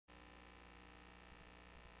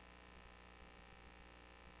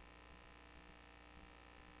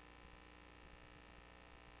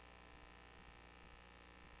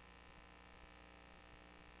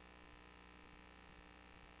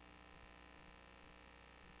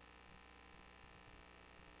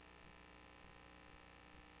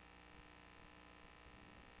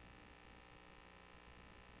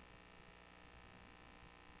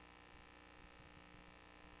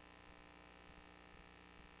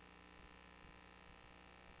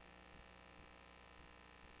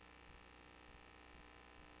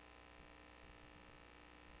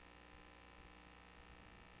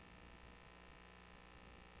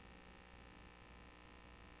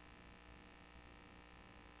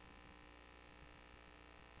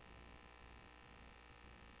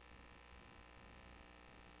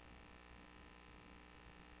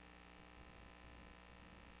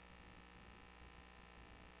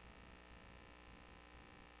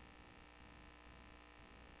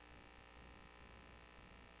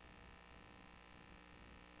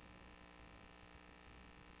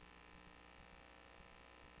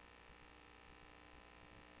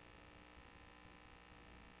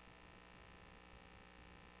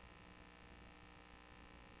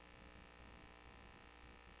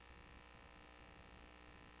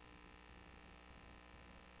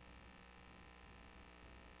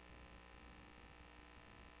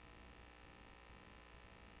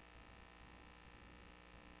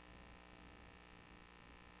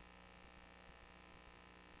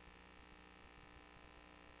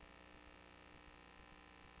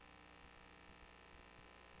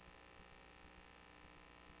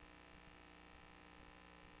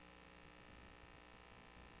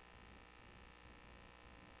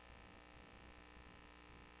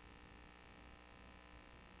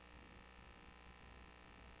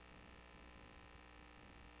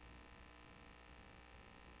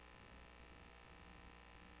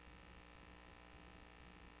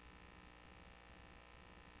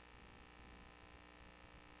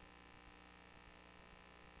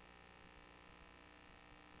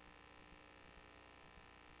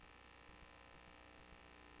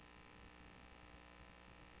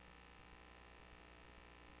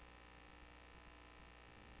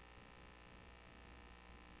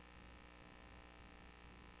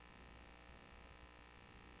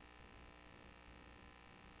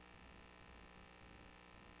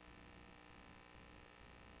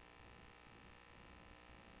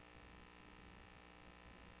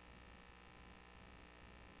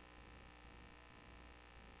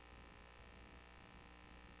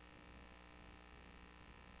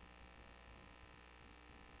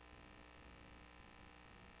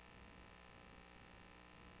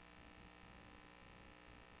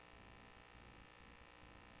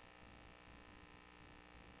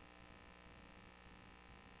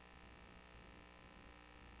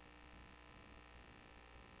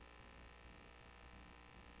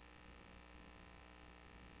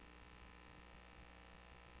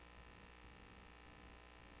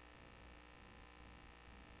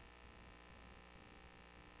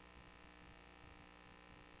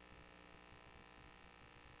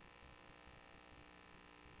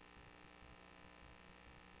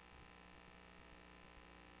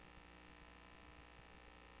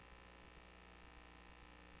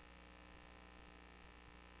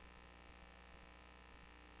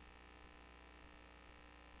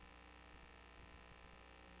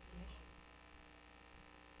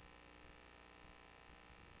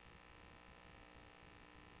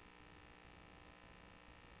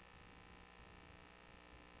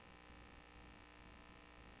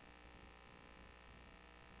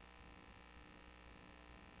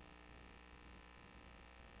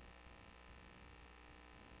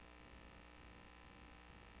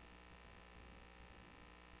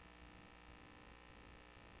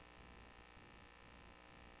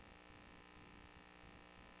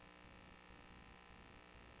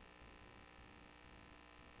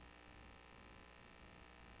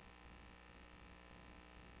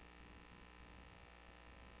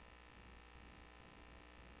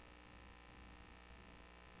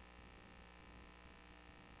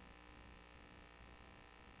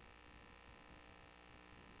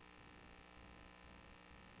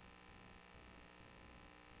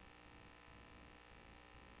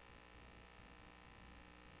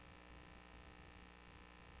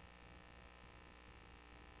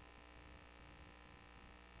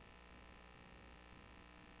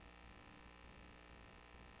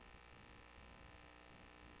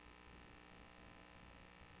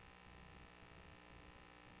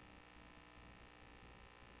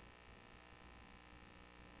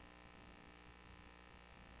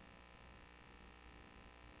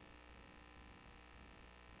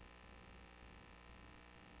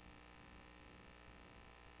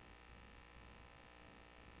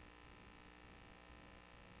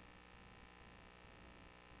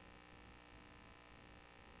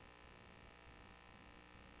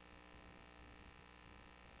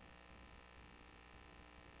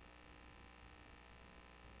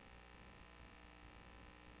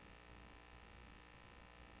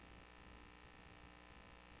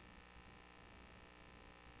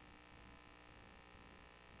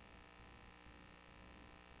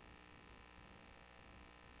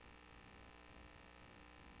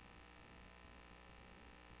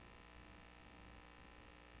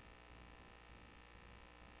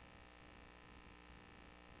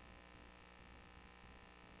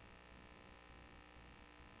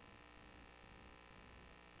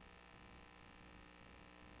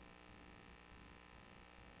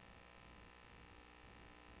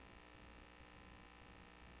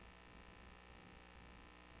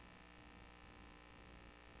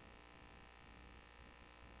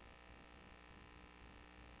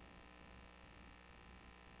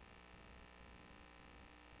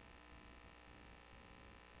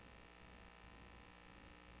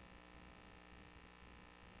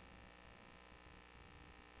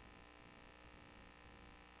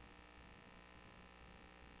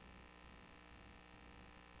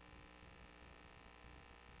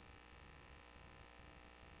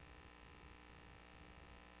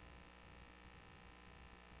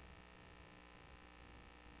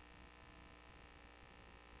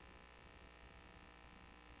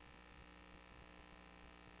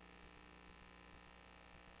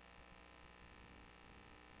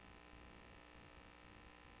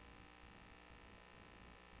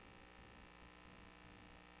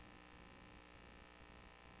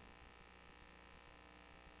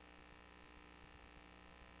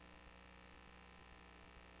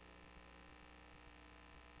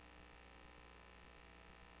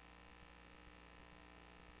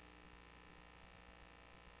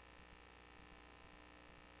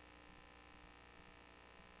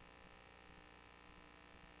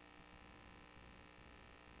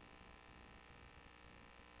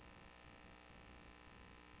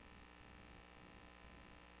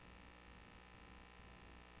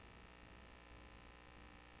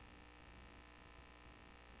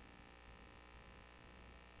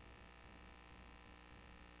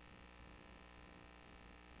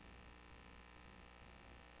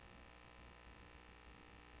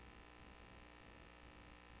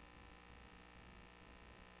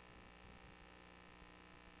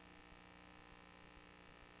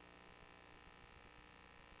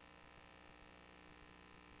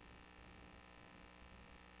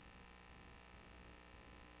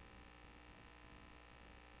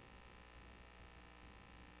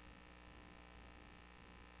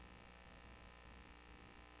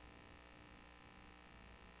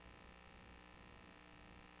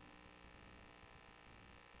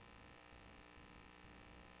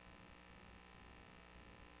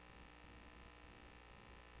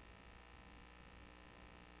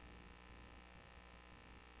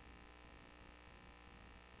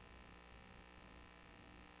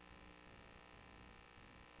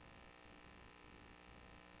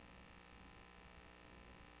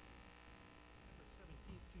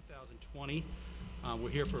2020. We're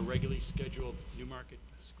here for a regularly scheduled Newmarket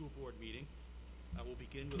School Board meeting. We'll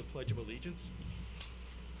begin with a Pledge of Allegiance.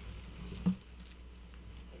 I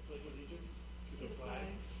pledge allegiance to the flag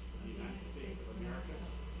of the United States of America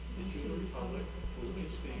and to the republic for which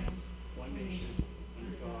it stands, one nation,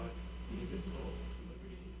 under God, indivisible, with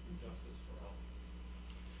liberty and justice for all.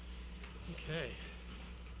 Okay.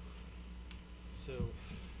 So,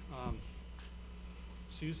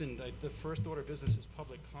 Susan, the first order of business is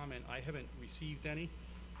public comment. I haven't received any.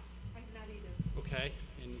 I have not either. Okay,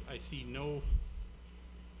 and I see no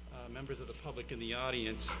members of the public in the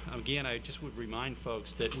audience. Again, I just would remind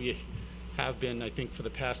folks that we have been, I think, for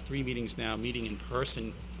the past 3 meetings now, meeting in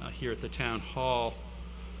person here at the town hall.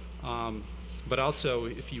 But also,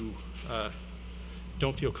 if you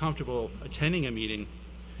don't feel comfortable attending a meeting,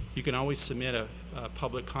 you can always submit a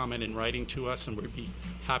public comment in writing to us, and we'd be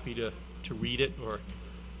happy to read it or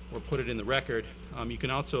put it in the record. You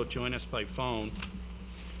can also join us by phone,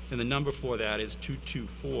 and the number for that is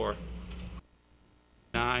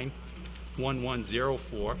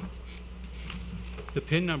 224-91104. The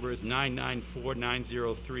PIN number is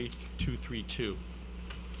 994-903-232.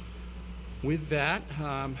 With that,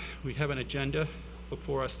 we have an agenda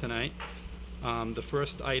before us tonight. The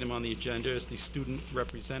first item on the agenda is the student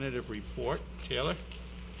representative report. Taylor?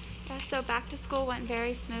 Yeah, so back to school went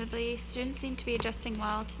very smoothly. Students seem to be adjusting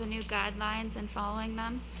well to the new guidelines and following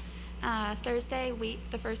them. Thursday,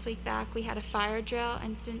 the first week back, we had a fire drill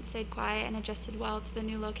and students stayed quiet and adjusted well to the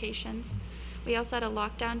new locations. We also had a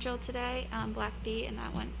lockdown drill today, Black Beat, and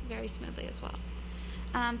that went very smoothly as well.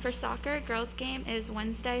 For soccer, girls game is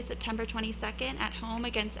Wednesday, September 22nd at home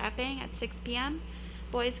against Epping at 6 p.m.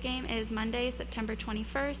 Boys game is Monday, September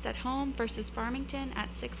 21st at home versus Farmington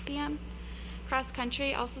at 6 p.m. Cross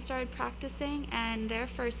country also started practicing, and their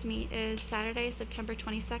first meet is Saturday, September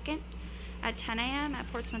 22nd at 10 a.m. at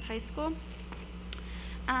Portsmouth High School.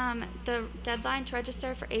 The deadline to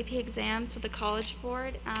register for AP exams with the College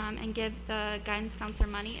Board and give the guidance counselor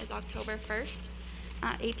money is October 1st.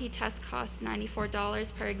 AP test costs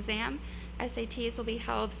 $94 per exam. SATs will be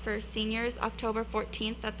held for seniors October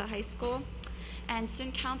 14th at the high school. And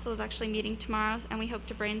student council is actually meeting tomorrow, and we hope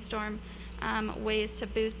to brainstorm ways to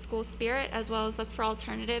boost school spirit, as well as look for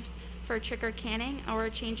alternatives for trick or canning or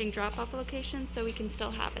changing drop-off locations so we can still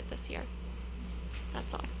have it this year.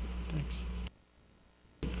 That's all. Thanks.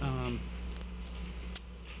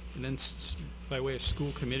 And then by way of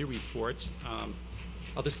school committee reports,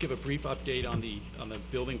 I'll just give a brief update on the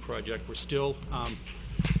building project. We're still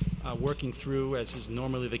working through, as is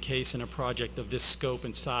normally the case in a project of this scope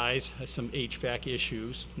and size, some HVAC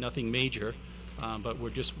issues, nothing major, but we're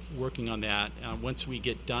just working on that. Once we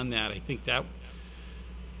get done that, I think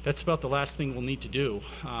that's about the last thing we'll need to do.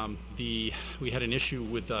 We had an issue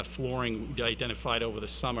with flooring we identified over the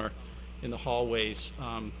summer in the hallways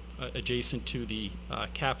adjacent to the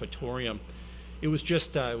cafetorium. It was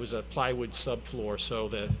just it was a plywood subfloor, so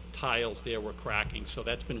the tiles there were cracking. So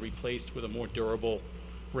that's been replaced with a more durable,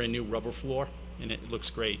 brand new rubber floor, and it looks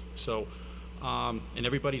great. So, and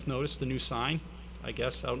everybody's noticed the new sign, I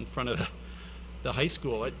guess, out in front of the high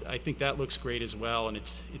school. I think that looks great as well, and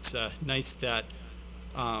it's nice that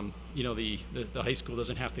you know, the high school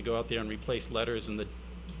doesn't have to go out there and replace letters in the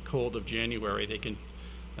cold of January. They can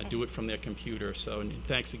do it from their computer. So, and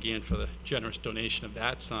thanks again for the generous donation of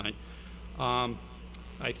that sign. I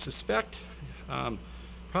suspect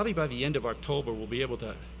probably by the end of October we'll be able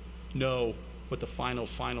to know what the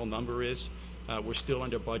final number is. We're still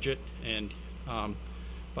under budget, and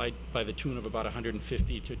by the tune of about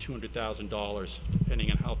 $150,000 to $200,000, depending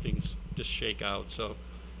on how things just shake out. So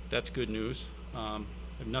that's good news. I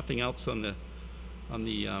have nothing else on the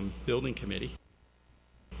building committee.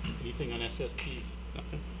 Anything on SST?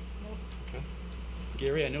 Nothing? No. Okay.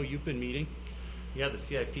 Gary, I know you've been meeting. Yeah, the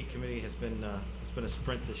CIP committee has been a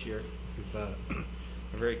sprint this year. We've a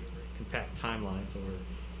very compact timeline, so we're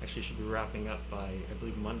actually should be wrapping up by, I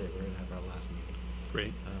believe, Monday. We're going to have our last meeting.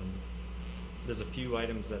 Great. There's a few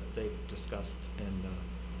items that they've discussed, and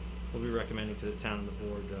we'll be recommending to the town and the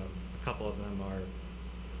board. A couple of them are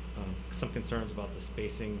some concerns about the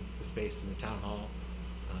space in the town hall.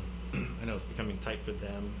 I know it's becoming tight for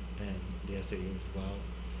them and the SAU as well.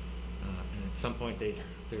 And at some point,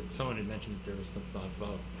 someone had mentioned that there was some thoughts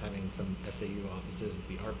about having some SAU offices at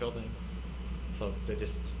the art building. So they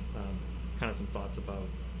just kind of some thoughts about,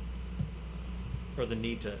 or the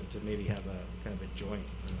need to maybe have a kind of a joint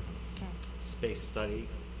space study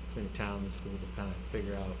between the town and the school to kind of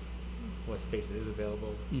figure out what space is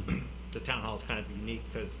available. The town hall is kind of unique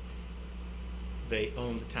because they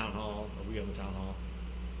own the town hall, or we own the town hall.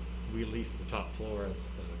 We lease the top floor as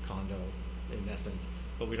a condo in essence,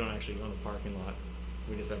 but we don't actually own the parking lot.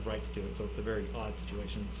 We just have rights to it, so it's a very odd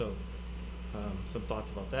situation. So some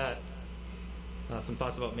thoughts about that. Some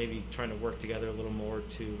thoughts about maybe trying to work together a little more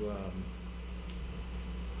to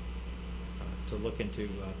look into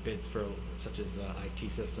bids for such as IT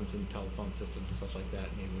systems and telephone systems and such like that.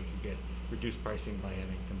 Maybe we could get reduced pricing by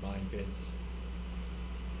having combined bids.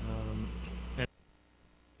 And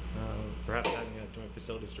perhaps having a joint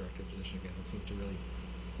facilities director position again. It seemed to really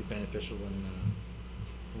be beneficial when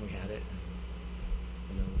we had it.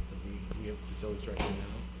 I know that we have a facilities director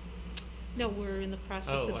now. No, we're in the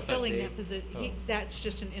process Oh, I of thought filling Dave- that position. oh. That's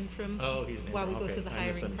just an interim. Oh, he's an while we interim. go through Okay, the I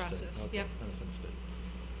hiring misunderstood. process. Okay, Yep. I misunderstood.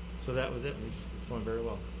 So that was it. It's going very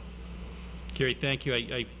well. Gary, thank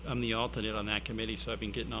you. I'm the alternate on that committee, so I've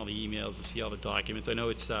been getting all the emails to see all the documents. I know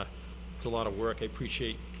it's a lot of work. I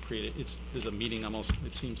appreciate it. There's a meeting almost,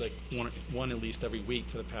 it seems like one at least every week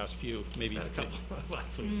for the past few, maybe. Had a couple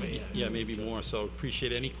last week, but yeah. Yeah, maybe more, so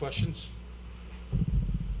appreciate it. Any questions?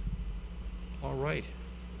 All right.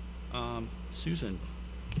 Susan?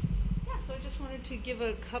 Yeah, so I just wanted to give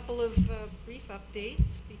a couple of brief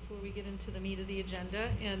updates before we get into the meat of the agenda.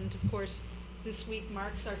 And of course, this week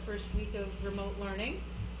marks our first week of remote learning.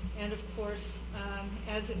 And of course,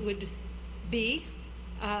 as it would be,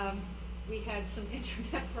 we had some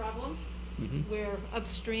internet problems where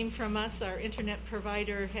upstream from us, our internet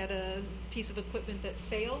provider had a piece of equipment that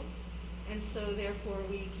failed. And so therefore,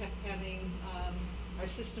 we kept having our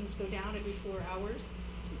systems go down every 4 hours.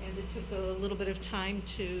 And it took a little bit of time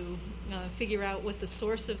to figure out what the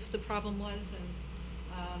source of the problem was,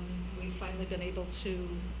 and we've finally been able to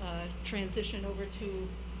transition over to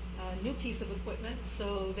a new piece of equipment,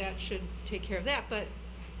 so that should take care of that. But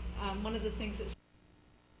one of the things that's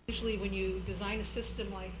usually when you design a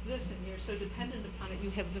system like this and you're so dependent upon it, you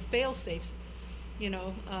have the fail-safe,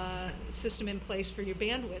 system in place for your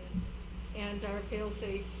bandwidth, and our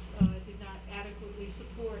fail-safe did not adequately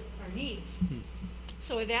support our needs.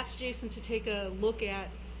 So I've asked Jason to take a look at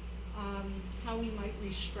how we might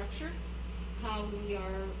restructure, how we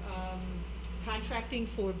are contracting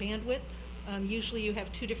for bandwidth. Usually you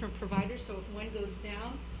have two different providers, so if one goes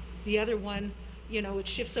down, the other one, it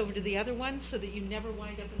shifts over to the other one so that you never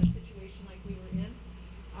wind up in a situation like we were in.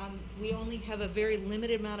 We only have a very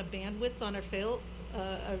limited amount of bandwidth on our failover,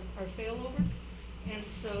 and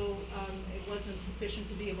so it wasn't sufficient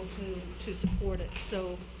to be able to support it.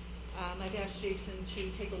 So I've asked Jason to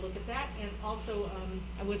take a look at that, and also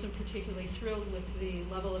I wasn't particularly thrilled with the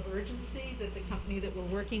level of urgency that the company that we're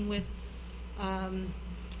working with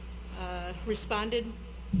responded,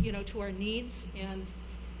 to our needs, and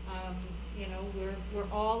we're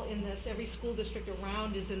all in this. Every school district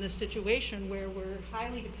around is in this situation where we're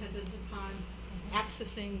highly dependent upon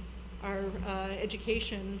accessing our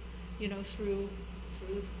education, through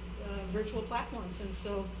virtual platforms, and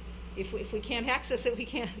so. If we can't access it,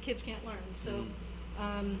 kids can't learn. So,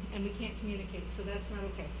 and we can't communicate. So that's not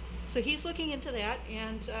okay. So he's looking into that,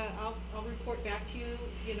 and I'll report back to you.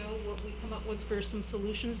 What we come up with for some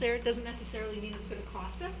solutions there. It doesn't necessarily mean it's going to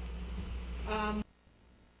cost us,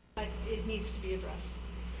 but it needs to be addressed.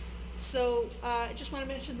 So I just want to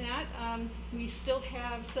mention that we still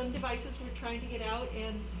have some devices we're trying to get out,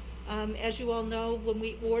 and as you all know, when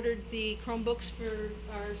we ordered the Chromebooks for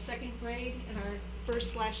our second grade and our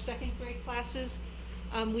first/second grade classes,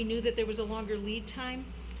 we knew that there was a longer lead time,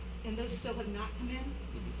 and those still have not come in.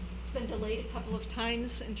 It's been delayed a couple of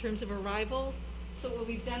times in terms of arrival. So what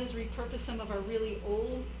we've done is repurpose some of our really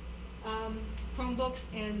old Chromebooks,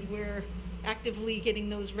 and we're actively getting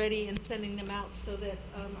those ready and sending them out so that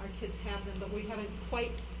our kids have them, but we haven't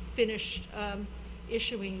quite finished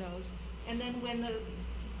issuing those. And then when the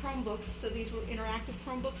Chromebooks, so these were interactive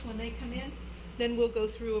Chromebooks, when they come in, then we'll go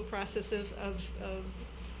through a process of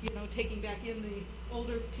taking back in the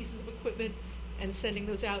older pieces of equipment and sending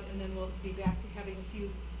those out, and then we'll be back to having a few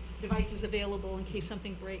devices available in case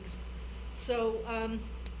something breaks. So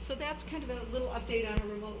so that's kind of a little update on our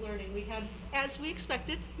remote learning. We had, as we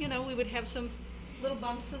expected, we would have some little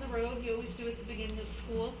bumps in the road. You always do at the beginning of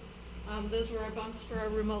school. Those were our bumps for our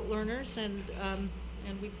remote learners, and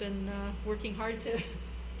we've been working hard to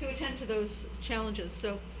attend to those challenges.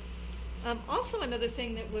 So. Also, another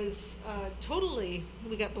thing that was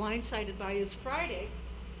we got blindsided by is Friday.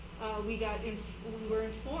 We were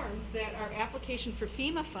informed that our application for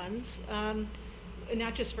FEMA funds,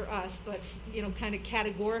 not just for us, but kind of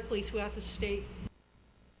categorically throughout the state,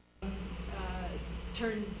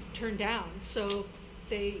 turned down. So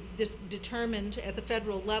they determined at the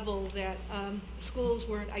federal level that schools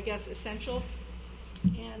weren't, I guess, essential,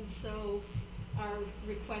 and so our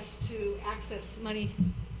request to access money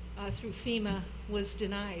through FEMA was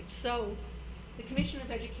denied. So the Commissioner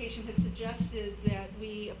of Education had suggested that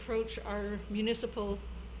we approach our municipal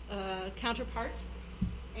counterparts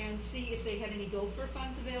and see if they had any Gopher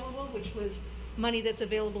funds available, which was money that's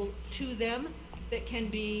available to them that can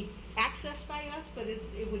be accessed by us, but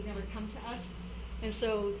it would never come to us. And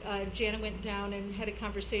so Jana went down and had a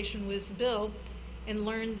conversation with Bill and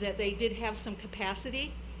learned that they did have some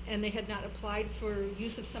capacity and they had not applied for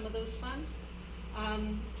use of some of those funds.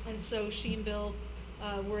 And so she and Bill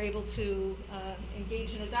were able to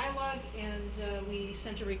engage in a dialogue, and we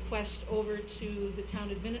sent a request over to the town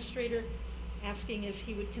administrator asking if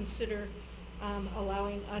he would consider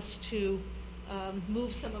allowing us to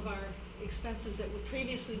move some of our expenses that would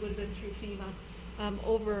previously would have been through FEMA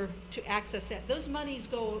over to access that. Those monies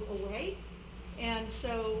go away, and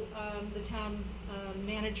so the town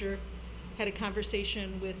manager had a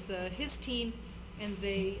conversation with his team, and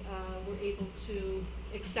they were able to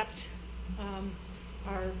accept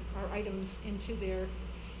our items into their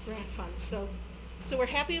grant funds. So we're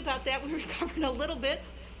happy about that. We recovered a little bit,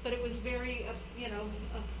 but it was very,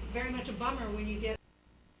 very much a bummer when you get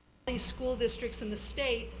these school districts in the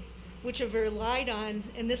state which have relied on,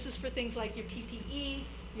 and this is for things like your PPE,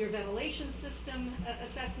 your ventilation system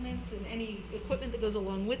assessments, and any equipment that goes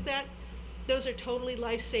along with that. Those are totally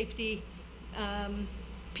life safety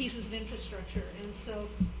pieces of infrastructure. And so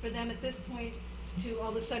for them at this point to all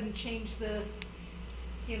of a sudden change the,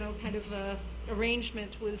 kind of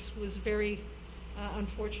arrangement was very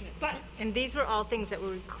unfortunate. But And these were all things that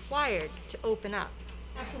were required to open up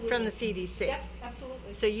absolutely. from the CDC. Yep,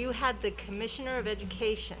 absolutely. So you had the Commissioner of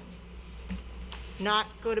Education not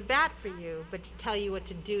go to bat for you, but to tell you what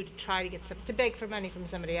to do to try to get to beg for money from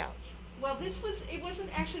somebody else. Well, it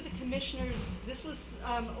wasn't actually the commissioners, this was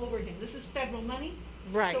over him. This is federal money.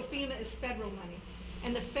 Right. So FEMA is federal money.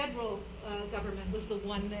 And the federal government was the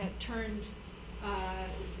one that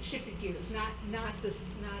shifted gears, not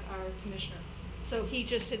our commissioner. So he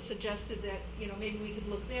just had suggested that, maybe we could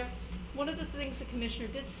look there. One of the things the commissioner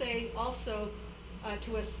did say also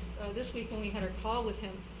to us this week when we had our call with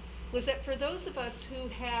him was that for those of us who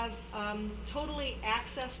have totally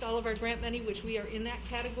accessed all of our grant money, which we are in that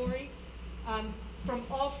category, from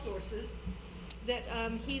all sources, that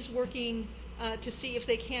he's working to see if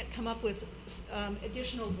they can't come up with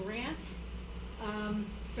additional grants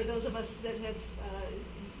for those of us that have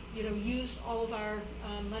used all of our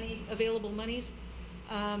available monies,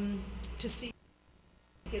 to see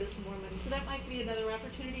get us some more money. So that might be another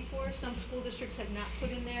opportunity for us. Some school districts have not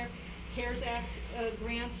put in their CARES Act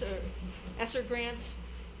grants or ESSER grants,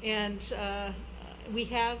 and we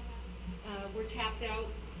have. We're tapped out.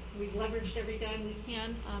 We've leveraged every dime we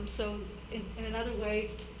can. So in another way,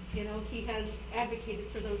 he has advocated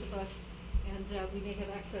for those of us, and we may have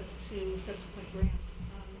access to subsequent grants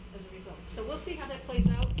as a result. So we'll see how that plays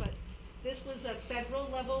out, but this was a federal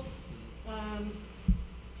level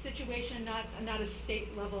situation, not a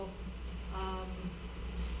state level,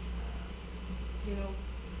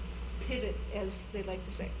 pivot, as they like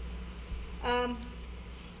to say.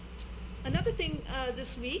 Another thing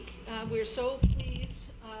this week, we're so pleased.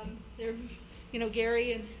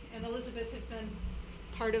 Gary and Elizabeth have been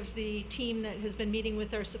part of the team that has been meeting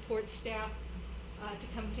with our support staff to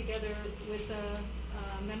come together with a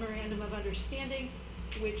memorandum of understanding,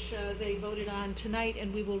 which they voted on tonight,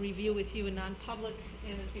 and we will review with you in non-public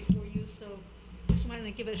and is before you. So just wanted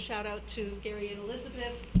to give a shout out to Gary and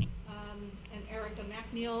Elizabeth and Erica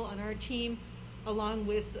McNeil on our team, along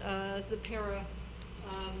with the para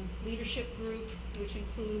leadership group, which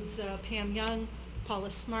includes Pam Young, Paula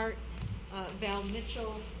Smart, Val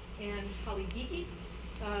Mitchell, and Holly Geeky.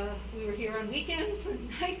 We were here on weekends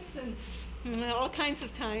and nights and all kinds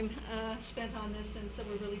of time spent on this, and so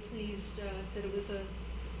we're really pleased that it was a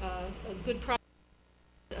good project.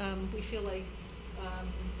 We feel like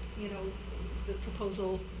the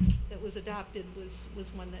proposal that was adopted was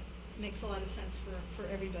one that makes a lot of sense for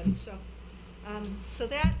everybody. So so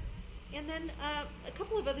that, and then a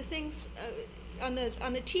couple of other things on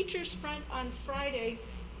the teachers front. On Friday,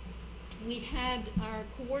 we had our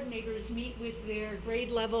coordinators meet with their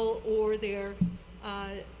grade level or their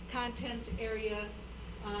content area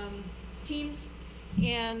teams,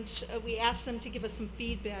 and we asked them to give us some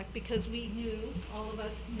feedback, because we knew, all of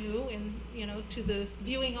us knew, and to the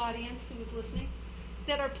viewing audience who was listening,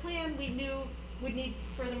 that our plan we knew would need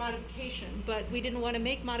further modification, but we didn't want to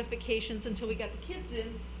make modifications until we got the kids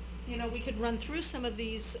in. We could run through some of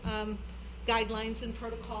these guidelines and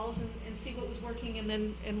protocols and see what was working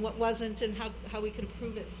and what wasn't, and how we could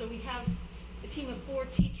improve it. So we have a team of 4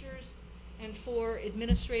 teachers and 4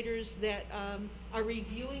 administrators that are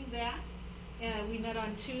reviewing that. We met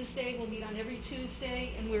on Tuesday. We'll meet on every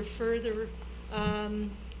Tuesday, and we're further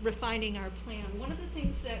refining our plan. One of the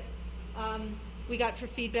things that we got for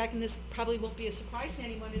feedback, and this probably won't be a surprise to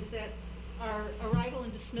anyone, is that our arrival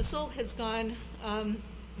and dismissal has gone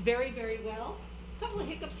very, very well. A couple of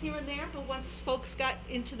hiccups here and there, but once folks got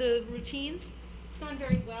into the routines, it's gone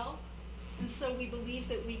very well. And so we believe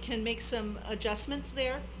that we can make some adjustments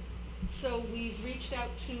there. So we've reached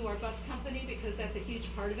out to our bus company because that's a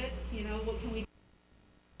huge part of it. You know, what can we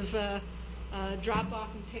do? Drop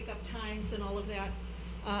off and pick up times and all of that.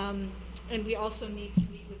 And we also need to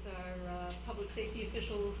meet with our public safety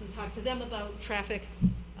officials and talk to them about traffic.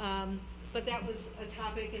 But that was a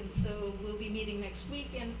topic, and so we'll be meeting next week,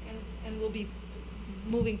 and we'll be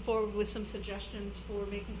moving forward with some suggestions for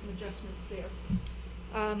making some adjustments there.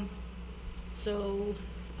 And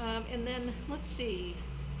then, let's see,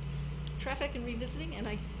 traffic and revisiting, and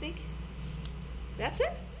I think that's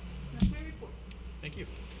it. That's my report. Thank you.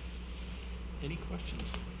 Any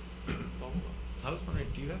questions? I was wondering,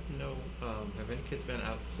 do you happen to know, have any kids been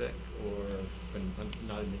out sick or been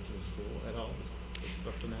not admitted to school at all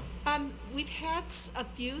up to now? We've had a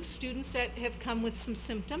few students that have come with some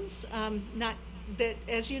symptoms. Not that,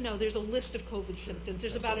 as you know, there's a list of COVID symptoms.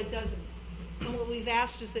 There's about a dozen. And what we've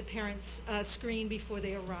asked is that parents screen before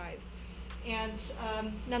they arrive. And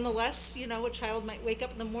nonetheless, you know, a child might wake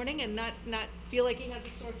up in the morning and not feel like he has a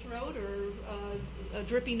sore throat or a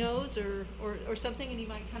drippy nose or something, and he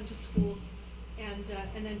might come to school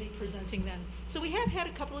and then be presenting then. So we have had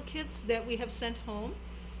a couple of kids that we have sent home.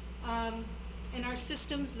 And our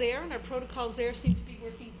systems there and our protocols there seem to be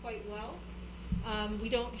working quite well. We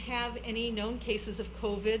don't have any known cases of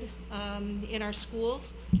COVID in our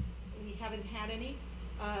schools. We haven't had any.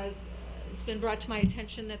 It's been brought to my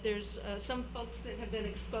attention that there's some folks that have been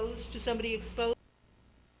exposed to somebody exposed,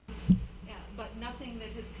 but nothing that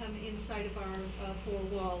has come inside of our four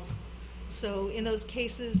walls. So in those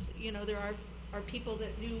cases, you know, there are people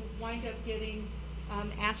that do wind up getting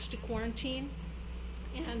asked to quarantine.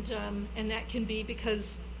 And that can be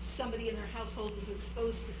because somebody in their household was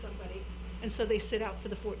exposed to somebody, and so they sit out for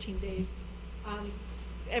the 14 days.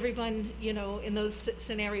 Everyone, you know, in those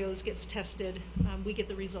scenarios gets tested. We get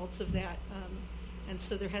the results of that, and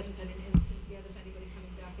so there hasn't been an incident yet of anybody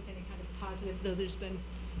coming back with any kind of positive, though there's been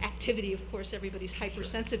activity. Of course, everybody's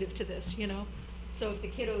hypersensitive to this, you know. So if the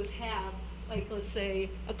kiddos have, like, let's say,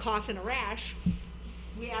 a cough and a rash,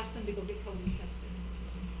 we ask them to go get COVID tested.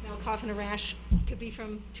 Now, a cough and a rash could be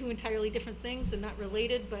from two entirely different things and not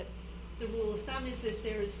related, but the rule of thumb is if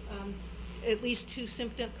there's at least two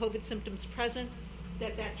COVID symptoms present,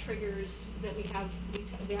 that triggers that we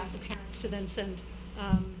ask the parents to then send,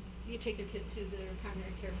 you take their kid to their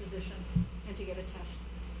primary care physician and to get a test.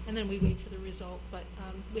 And then we wait for the result, but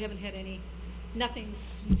we haven't had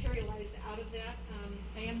nothing's materialized out of that.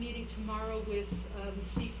 I am meeting tomorrow with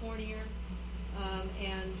Steve Fournier,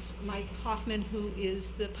 and Mike Hoffman, who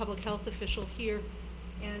is the public health official here,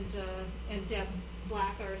 and Deb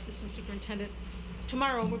Black, our assistant superintendent.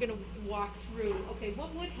 Tomorrow we're going to walk through, okay,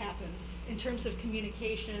 what would happen in terms of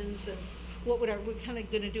communications, and we're kind of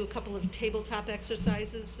going to do a couple of tabletop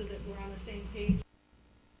exercises so that we're on the same page.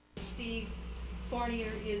 Steve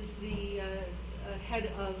Fournier is the head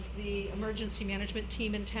of the emergency management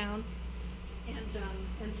team in town,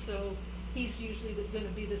 and so he's usually going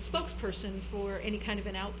to be the spokesperson for any kind of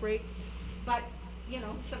an outbreak. But, you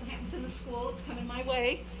know, if something happens in the school, it's coming my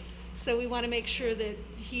way. So we want to make sure that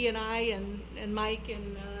he and I and Mike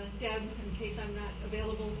and Deb, in case I'm not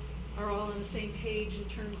available, are all on the same page in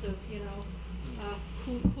terms of, you know,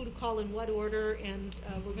 who to call in what order. And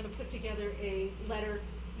we're going to put together a letter,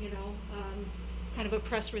 you know, kind of a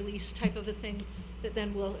press release type of a thing that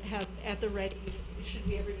then we'll have at the ready should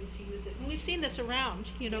we ever need to use it. And we've seen this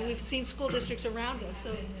around, you know, we've seen school districts around us.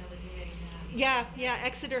 So, yeah,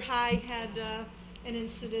 Exeter High had an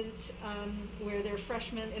incident where their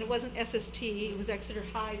freshmen, and it wasn't SST, it was Exeter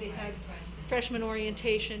High, they had freshman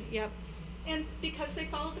orientation, yep. And because they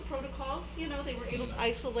followed the protocols, you know, they were able to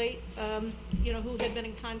isolate, you know, who had been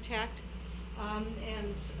in contact.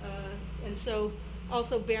 And so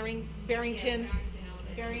also Barrington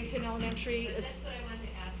Elementary. That's what I wanted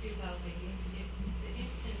to ask you about. The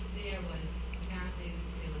instance there was apparently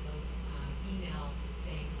there was an email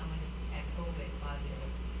saying someone had COVID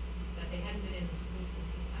positive, but they hadn't been in the school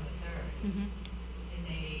since September 3rd. Mm-hmm. And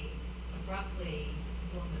they abruptly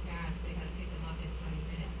informed the parents they had to pick them up in 20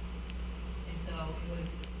 minutes. And so it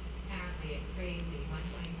was apparently a crazy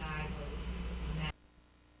 125 was on that.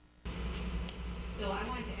 So I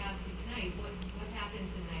wanted to ask you tonight, what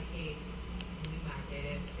happens in that case in Newmarket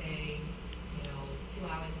if, say, you know, 2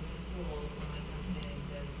 hours into school, someone comes in and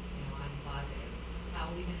says, you know, I'm positive? How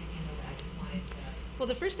are we going to handle that? I just wanted to. Well,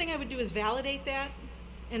 the first thing I would do is validate that.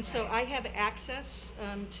 And so I have access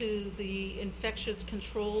to the infectious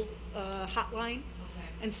control hotline. Okay.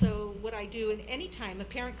 And so what I do, and anytime a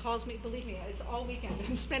parent calls me, believe me, it's all weekend.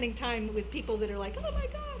 I'm spending time with people that are like, oh my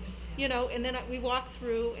God, you know, and then we walk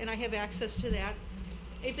through and I have access to that.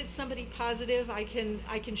 If it's somebody positive, I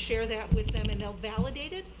can share that with them and they'll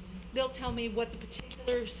validate it. They'll tell me what the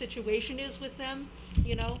particular situation is with them,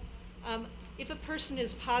 you know. If a person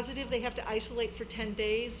is positive, they have to isolate for 10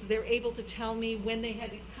 days. They're able to tell me when they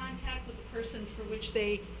had contact with the person for which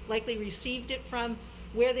they likely received it from,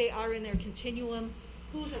 where they are in their continuum,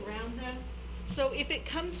 who's around them. So if it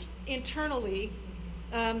comes internally,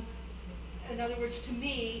 in other words, to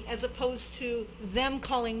me, as opposed to them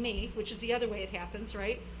calling me, which is the other way it happens,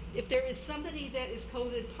 right? If there is somebody that is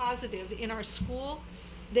COVID positive in our school,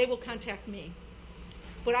 they will contact me.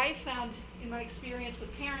 What I found in my experience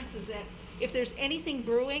with parents is that if there's anything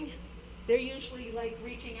brewing, they're usually like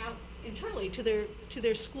reaching out internally to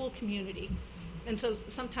their school community. And so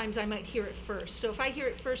sometimes I might hear it first. So if I hear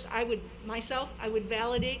it first, I would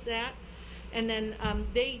validate that, and then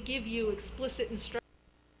they give you explicit instructions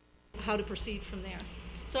how to proceed from there.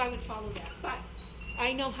 So I would follow that. But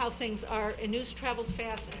I know how things are, and news travels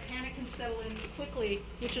fast, and panic can settle in quickly,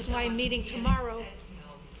 which is why I'm meeting tomorrow. Said, you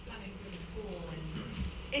know, coming through the school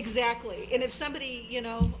and Exactly. And if somebody, you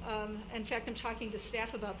know, in fact, I'm talking to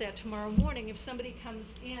staff about that tomorrow morning. If somebody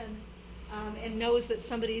comes in and knows that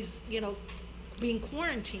somebody's, you know, being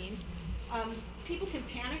quarantined, people can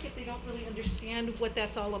panic if they don't really understand what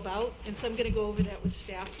that's all about. And so I'm going to go over that with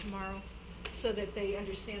staff tomorrow so that they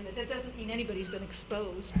understand that that doesn't mean anybody's been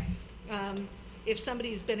exposed. If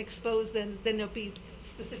somebody's been exposed, then there'll be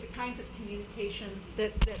specific kinds of communication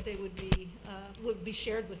that they would be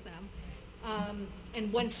shared with them.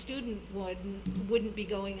 And one student wouldn't be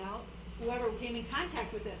going out. Whoever came in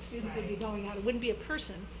contact with that student would be going out. It wouldn't be a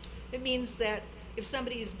person. It means that if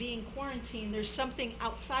somebody is being quarantined, there's something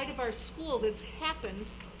outside of our school that's happened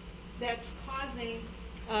that's causing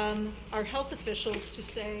our health officials to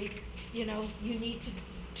say, you know, you need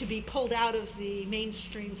to be pulled out of the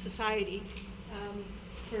mainstream society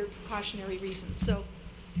for precautionary reasons.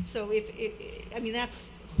 So if I mean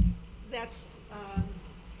that's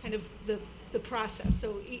kind of the process.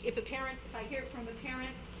 So if I hear it from a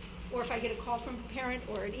parent, or if I get a call from a parent,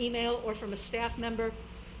 or an email, or from a staff member,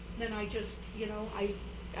 then I just, you know,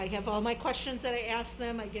 I have all my questions that I ask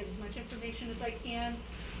them. I get as much information as I can,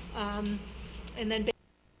 and then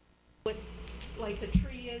what, like the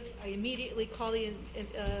tree is, I immediately call the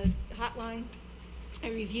hotline. I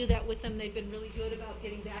review that with them. They've been really good about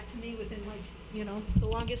getting back to me within, like, you know, the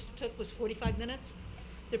longest it took was 45 minutes.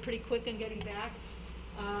 They're pretty quick in getting back.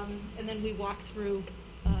 And then we walk through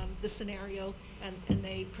the scenario, and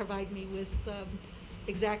they provide me with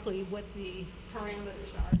exactly what the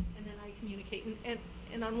parameters are, and then I communicate.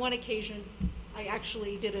 And on one occasion, I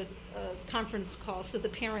actually did a conference call, so the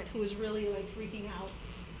parent who was really like freaking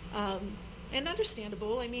out, and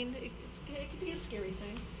understandable, I mean, it could be a scary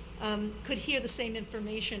thing, could hear the same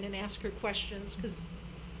information and ask her questions, because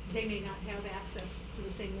they may not have access to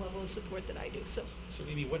the same level of support that I do. So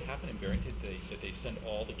Amy, what happened in Barrington? Did they send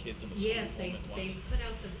all the kids in the school yes, home at they once? put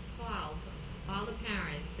out the call to all the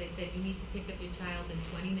parents. They said you need to pick up your child in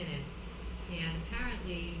 20 minutes. And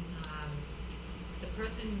apparently,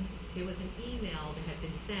 there was an email that had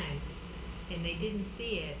been sent, and they didn't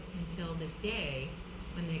see it until this day,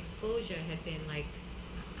 when the exposure had been like,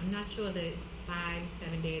 I'm not sure, the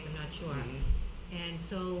 5-7 days, I'm not sure. And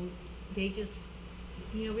so they just,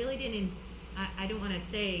 you know, really didn't, I don't want to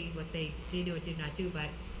say what they did or did not do, but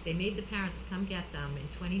they made the parents come get them in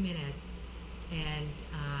 20 minutes, and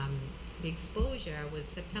the exposure was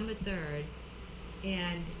September 3rd,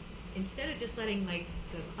 and instead of just letting, like,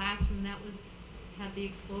 the classroom that had the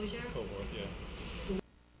exposure, Cohort, yeah.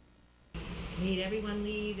 made everyone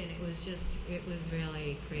leave, and it was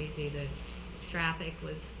really crazy. The traffic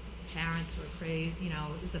was, parents were crazy, you know,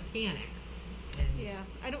 it was a panic. And yeah,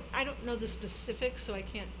 I don't know the specifics, so I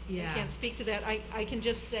can't Yeah. speak to that. I can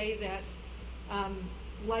just say that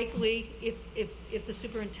likely if the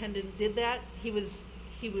superintendent did that, he was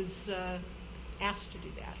asked to do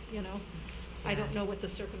that. You know, I don't know what the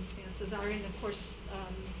circumstances are, and of course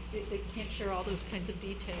they can't share all those kinds of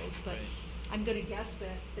details. But I'm going to guess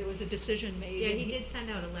that there was a decision made. yeah, he did send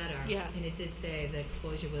out a letter. Yeah. And it did say the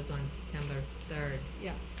exposure was on September 3rd.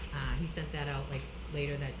 Yeah, He sent that out like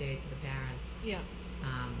later that day to the parents. yeah.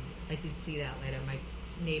 I did see that letter. My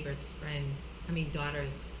neighbor's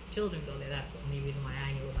daughter's children go there. That's the only reason why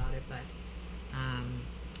I knew about it. But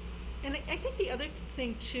And I think the other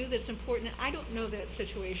thing too that's important, and I don't know that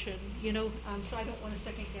situation, you know, so I don't want to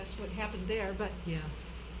second guess what happened there, but Yeah.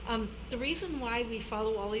 the reason why we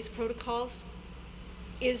follow all these protocols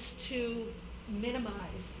is to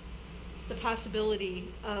minimize the possibility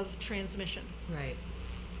of transmission. Right.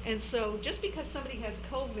 And so just because somebody has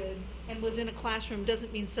COVID and was in a classroom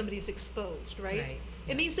doesn't mean somebody's exposed, right? Right.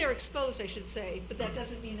 It means they're exposed, I should say, but that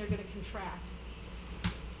doesn't mean they're going to contract.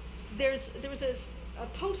 There was a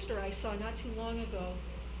poster I saw not too long ago,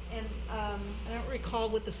 and I don't recall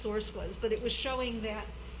what the source was, but it was showing that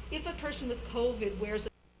if a person with COVID wears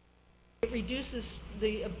it reduces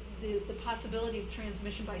the possibility of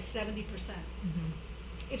transmission by 70%.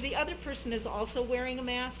 If the other person is also wearing a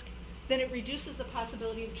mask, then it reduces the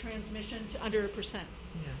possibility of transmission to under 1%.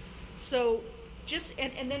 Yeah. So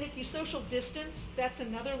and then if you social distance, that's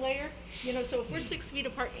another layer. You know, so if we're 6 feet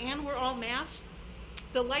apart and we're all masked,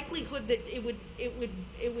 the likelihood that it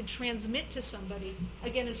would transmit to somebody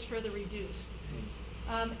again is further reduced.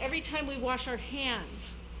 Every time we wash our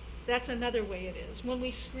hands, that's another way it is. When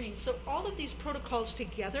we screen, so all of these protocols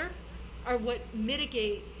together are what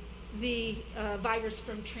mitigate the virus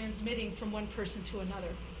from transmitting from one person to another.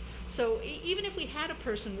 So even if we had a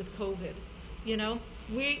person with COVID, you know,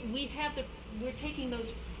 we're taking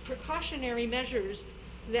those precautionary measures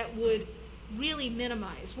that would really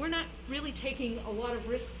minimize. We're not really taking a lot of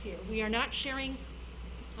risks here. We are not sharing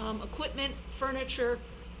equipment, furniture.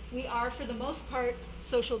 We are, for the most part,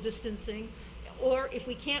 social distancing. Or if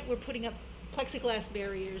we can't, we're putting up plexiglass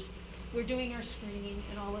barriers. We're doing our screening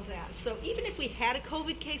and all of that. So even if we had a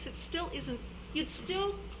COVID case, it still isn't, you'd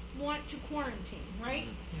still want to quarantine, right?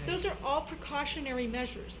 Those are all precautionary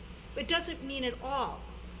measures. But it doesn't mean at all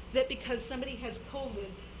that because somebody has COVID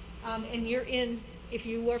and you're in, if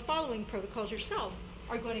you are following protocols yourself,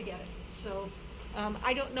 are going to get it. So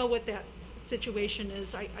I don't know what that situation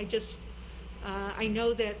is. I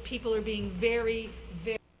know that people are being very,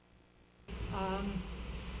 very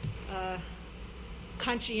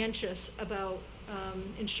conscientious about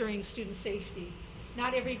ensuring student safety.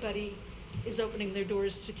 Not everybody is opening their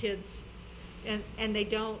doors to kids, and they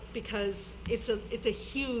don't, because it's a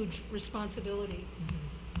huge responsibility,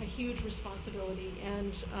 a huge responsibility,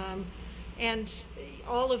 and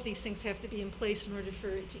all of these things have to be in place in order for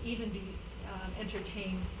it to even be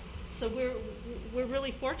entertained. So we're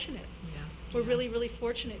really fortunate. Yeah. We're really, really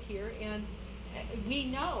fortunate here, and we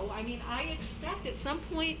know, I mean, I expect at some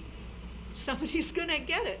point somebody's gonna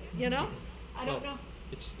get it, you know? I don't know.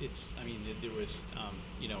 I mean, there was,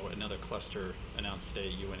 you know, another cluster announced today,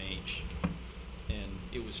 UNH, and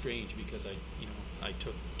it was strange because I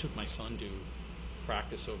took my son to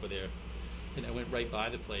practice over there, and I went right by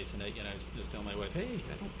the place, and I was telling my wife, hey,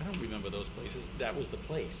 I don't remember those places. That was the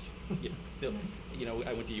place. You know,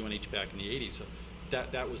 I went to UNH back in the '80s, so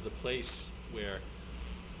that was the place where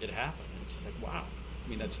it happened. And it's just like, wow. I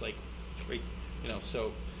mean, that's like great, you know.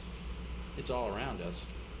 So it's all around us.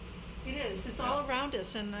 It is. It's all around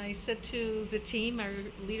us, and I said to the team, our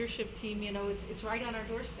leadership team, you know, it's right on our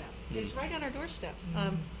doorstep. It's right on our doorstep,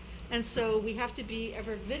 and so we have to be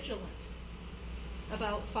ever vigilant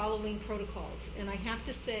about following protocols. And I have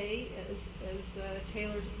to say, as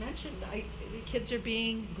Taylor mentioned, the kids are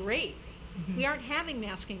being great. We aren't having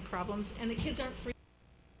masking problems, and the kids aren't free.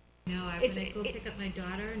 No, when I go pick up my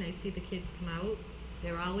daughter and I see the kids come out,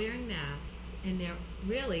 they're all wearing masks, and they're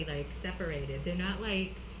really like separated. They're not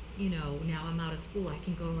like, you know, now I'm out of school, I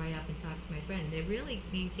can go right up and talk to my friend. They're really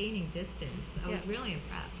maintaining distance. I was really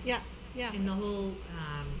impressed. Yeah, yeah. And the whole,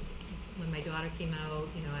 when my daughter came out,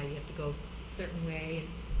 you know, I have to go a certain way, and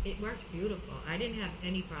it worked beautiful. I didn't have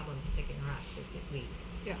any problems picking her up this week.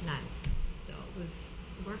 Yeah. None. So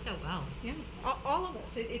it worked out well. Yeah, all of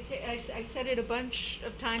us. I said it a bunch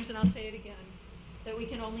of times, and I'll say it again, that we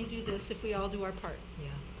can only do this if we all do our part. Yeah.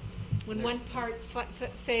 When one part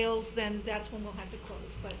fails, then that's when we'll have to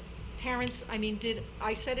close. But parents, I mean,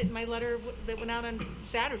 I said it in my letter that went out on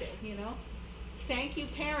Saturday, you know? Thank you,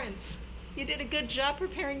 parents. You did a good job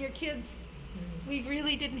preparing your kids. We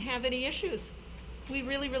really didn't have any issues. We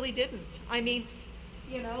really, really didn't. I mean,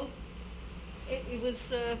 you know, it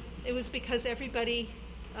was because everybody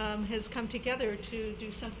has come together to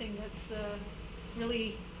do something that's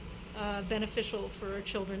really beneficial for our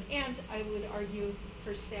children, and I would argue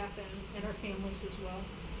for staff and our families as well.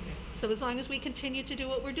 So as long as we continue to do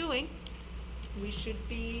what we're doing, we should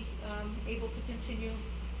be able to continue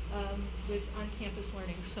with on-campus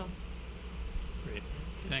learning. So. Great.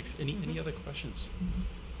 Thanks. Any other questions?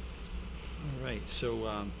 All right.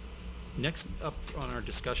 So next up on our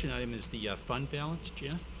discussion item is the fund balance.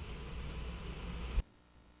 Jana?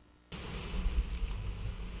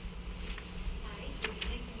 Hi, good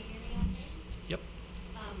evening. Can you hear me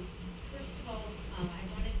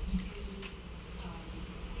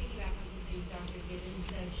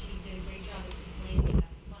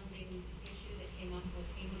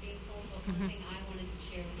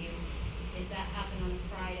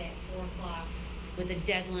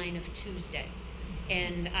deadline of Tuesday.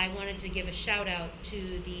 And I wanted to give a shout out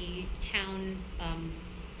to the town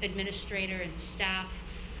administrator and staff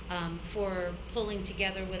for pulling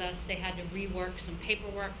together with us. They had to rework some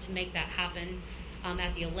paperwork to make that happen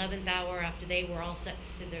at the 11th hour after they were all set to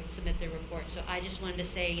submit their report. So I just wanted to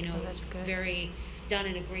say, you know, it was very done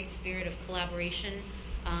in a great spirit of collaboration,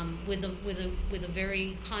 with a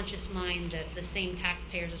very conscious mind that the same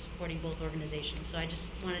taxpayers are supporting both organizations. So I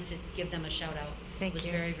just wanted to give them a shout out. Thank you. It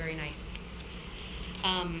was very, very nice.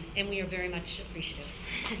 And we are very much appreciative.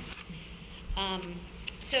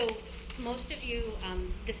 So most of you,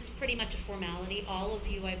 this is pretty much a formality. All of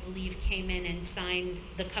you, I believe, came in and signed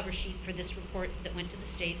the cover sheet for this report that went to the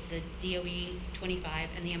state, the DOE 25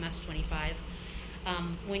 and the MS 25.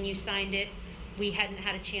 When you signed it, we hadn't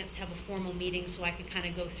had a chance to have a formal meeting, so I could kind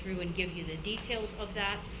of go through and give you the details of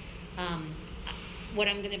that. What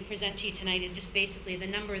I'm going to present to you tonight is just basically the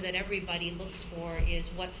number that everybody looks for is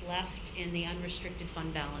what's left in the unrestricted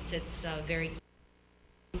fund balance. It's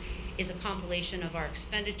is a compilation of our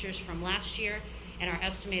expenditures from last year and our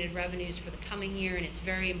estimated revenues for the coming year, and it's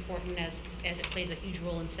very important as it plays a huge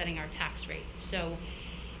role in setting our tax rate. So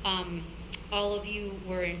all of you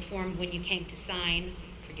were informed when you came to sign.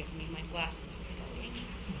 Forgive me, my glasses were falling.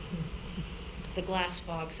 The glass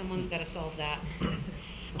fog, someone's got to solve that.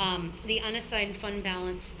 The unassigned fund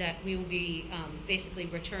balance that we will be basically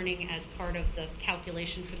returning as part of the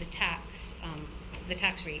calculation for the tax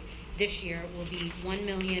rate this year will be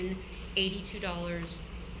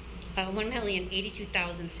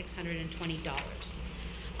 $1,082,620.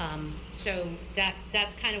 So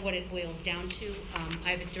that's kind of what it boils down to.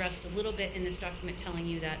 I've addressed a little bit in this document telling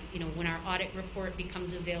you that, you know, when our audit report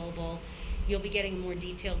becomes available, you'll be getting a more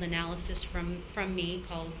detailed analysis from me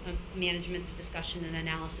called Management's Discussion and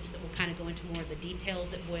Analysis that will kind of go into more of the details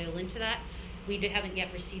that boil into that. We haven't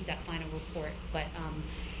yet received that final report, but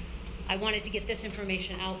I wanted to get this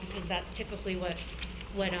information out because that's typically what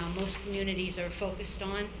most communities are focused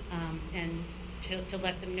on, and to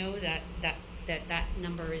let them know that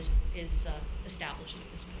number is established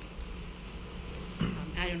at this point.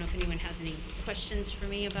 I don't know if anyone has any questions for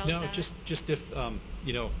me about that. No, just if,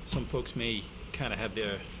 you know, some folks may kind of have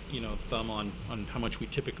their, you know, thumb on how much we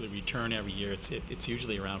typically return every year. It's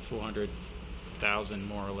usually around 400,000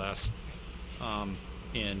 more or less,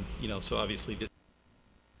 and you know, so obviously this,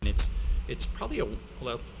 it's probably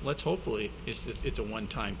let's hopefully it's a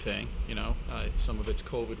one-time thing. You know, some of it's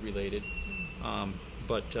COVID related,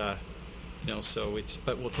 but you know, so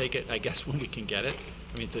but we'll take it, I guess, when we can get it.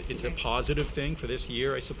 I mean, it's a positive thing for this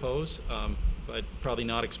year, I suppose, but probably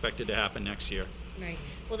not expected to happen next year. Right.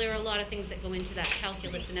 Well, there are a lot of things that go into that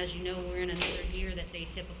calculus, and as you know, we're in another year that's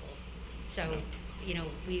atypical. So, you know,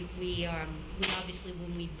 we obviously,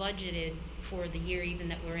 when we budgeted for the year even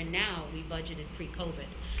that we're in now, we budgeted pre-COVID.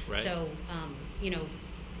 Right. So, you know,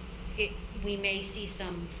 we may see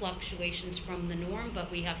some fluctuations from the norm,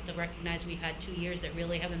 but we have to recognize we've had 2 years that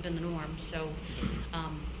really haven't been the norm. So,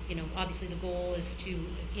 you know, obviously the goal is to,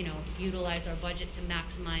 you know, utilize our budget to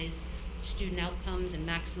maximize student outcomes and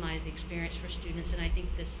maximize the experience for students. And I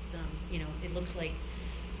think this, you know, it looks like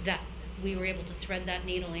that we were able to thread that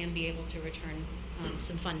needle and be able to return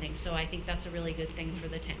some funding. So I think that's a really good thing for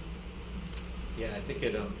the town. Yeah, I think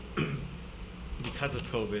it, because of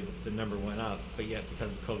COVID, the number went up, but yet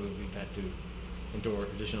because of COVID, we've had to endure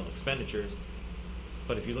additional expenditures.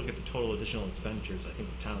 But if you look at the total additional expenditures, I think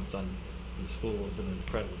the town's done, the school has done an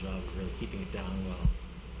incredible job of really keeping it down while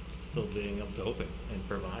still being able to open and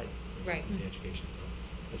provide Right. the education. So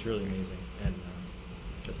it's really amazing, and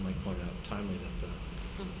as Mike pointed out, timely that.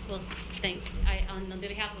 Well, thanks. On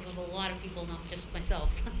behalf of a lot of people, not just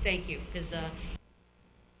myself, thank you, because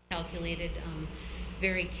calculated,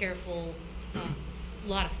 very careful. A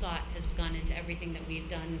lot of thought has gone into everything that we've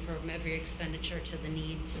done, from every expenditure to the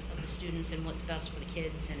needs of the students and what's best for the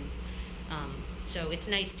kids. And so it's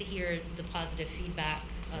nice to hear the positive feedback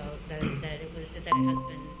that it has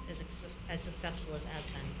been as successful as it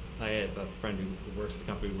has been. I have a friend who works at a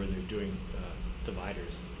company where they're doing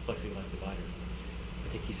dividers, plexiglass dividers. I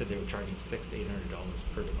think he said they were charging $600 to $800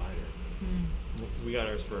 per divider. We got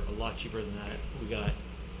ours for a lot cheaper than that. We got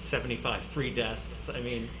 75 free desks. I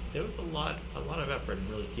mean, there was a lot of effort in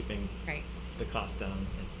really keeping the cost down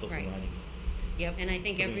and still providing. Yep, and I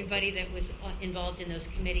think everybody that was involved in those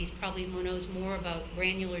committees probably knows more about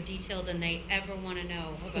granular detail than they ever want to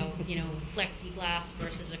know about, you know, plexiglass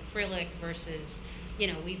versus acrylic versus, you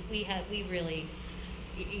know, we really,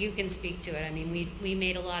 you can speak to it. I mean, we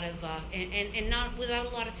made a lot of, and not without a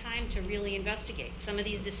lot of time to really investigate. Some of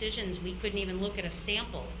these decisions, we couldn't even look at a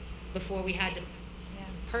sample before we had to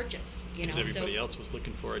purchase, you know, Because so. everybody else was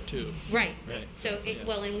looking for it too. Right. Right. So, Yeah.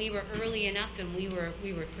 well, and we were early enough, and we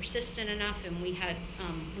were persistent enough, and we had,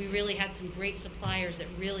 we really had some great suppliers that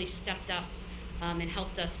really stepped up and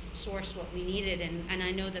helped us source what we needed, and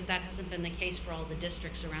I know that that hasn't been the case for all the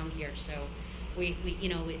districts around here, so we you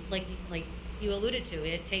know, like you alluded to,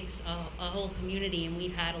 it takes a whole community, and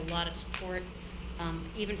we've had a lot of support,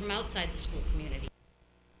 even from outside the school community.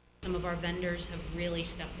 Some of our vendors have really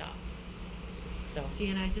stepped up, so.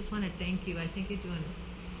 Jan, I just want to thank you. I think you're doing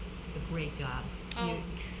a great job. Oh.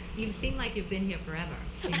 You seem like you've been here forever.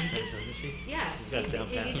 And you just, Doesn't she? yeah, She's got it down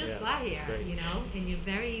pat. you just Yeah, got here, it's great. you know, and you're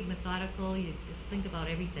very methodical. You just think about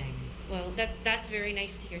everything. Well, that's very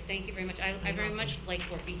nice to hear. Thank you very much. I You're very welcome. much like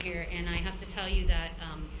working here, and I have to tell you that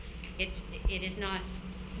it is not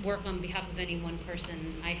work on behalf of any one person.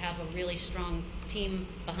 I have a really strong team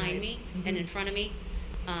behind Right. me and in front of me,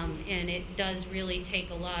 and it does really take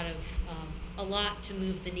a lot to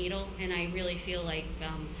move the needle, and I really feel like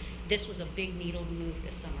this was a big needle to move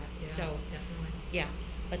this summer. Yeah, So, definitely. yeah,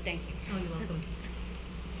 but thank you. Oh, you're welcome.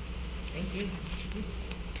 Thank you.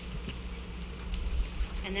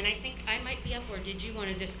 And then I think I might be up, or did you want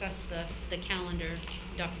to discuss the calendar,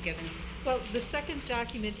 Dr. Givens? Well, the second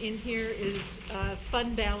document in here is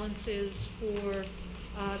fund balances for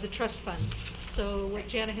the trust funds. So what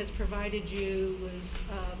Jana has provided you was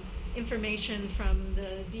information from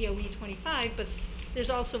the DOE 25, but there's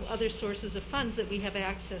also other sources of funds that we have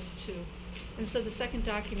access to. And so the second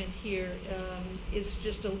document here is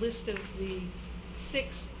just a list of the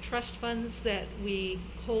 6 trust funds that we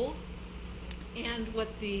hold and what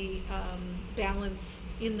the balance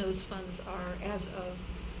in those funds are as of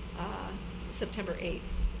September 8th.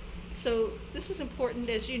 So this is important.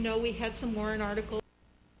 As you know, we had some warrant articles.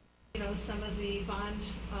 You know, some of the bond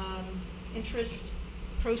interest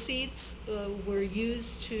proceeds were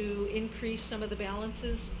used to increase some of the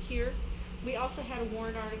balances here. We also had a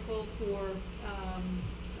warrant article for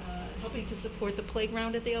helping to support the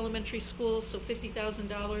playground at the elementary school, so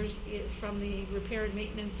 $50,000 from the Repair and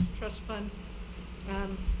Maintenance Trust Fund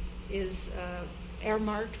is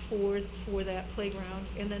earmarked for that playground,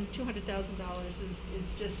 and then $200,000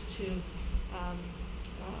 is just to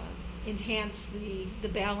enhance the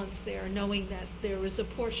balance there, knowing that there was a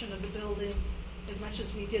portion of the building, as much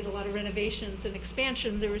as we did a lot of renovations and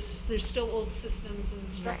expansion, there's still old systems and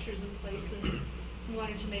structures in place, and we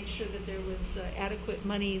wanted to make sure that there was adequate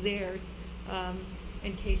money there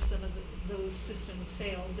in case some of those systems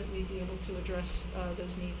failed, that we'd be able to address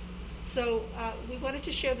those needs. So we wanted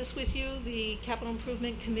to share this with you. The Capital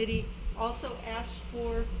Improvement Committee also asked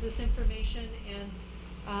for this information,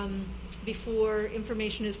 and before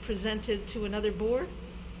information is presented to another board,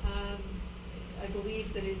 I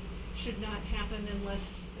believe that it should not happen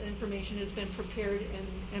unless information has been prepared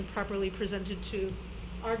and properly presented to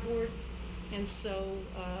our board. And so,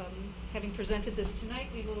 having presented this tonight,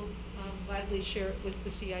 we will gladly share it with the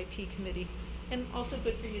CIP committee. And also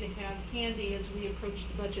good for you to have handy as we approach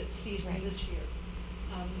the budget season this year.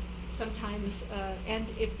 Sometimes, and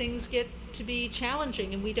if things get to be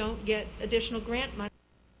challenging and we don't get additional grant money,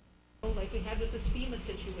 like we had with this FEMA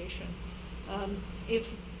situation,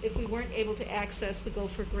 if we weren't able to access the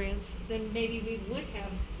Gopher grants, then maybe we would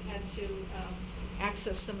have had to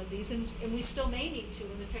access some of these, and we still may need to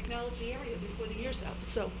in the technology area before the year's out.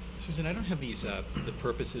 So, Susan, I don't have these, the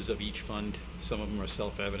purposes of each fund. Some of them are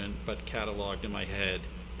self-evident, but cataloged in my head.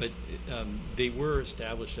 But they were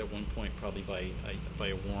established at one point probably by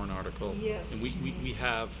a warrant article. Yes. And we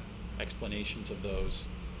have explanations of those.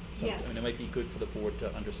 So, Yes. And it might be good for the board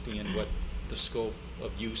to understand what the scope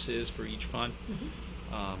of use is for each fund.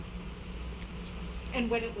 and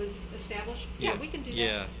when it was established, Yeah. we can do that.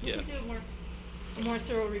 Yeah, We can do a more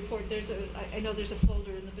thorough report. I know there's a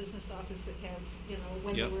folder in the business office that has,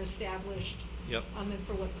 when they Yep. were established. Yep. And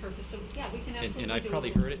for what purpose. So, yeah, we can absolutely And I do a probably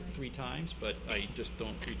little heard it summary. 3 times, but I just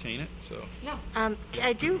don't retain it, so. No.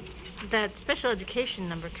 I do, that special education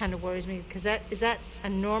number kind of worries me, because is that a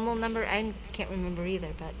normal number? I can't remember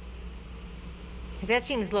either, but that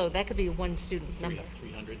seems low. That could be one student number.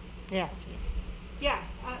 300. Yeah. Yeah,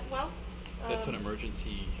 well. That's an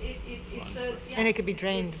emergency It's fund. And it could be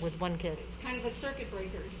drained it's- with one kid. It's kind of a circuit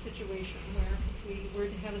breaker situation where if we were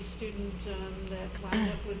to have a student that wound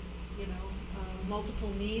up with, multiple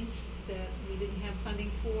needs that we didn't have funding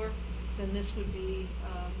for, then this would be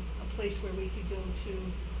a place where we could go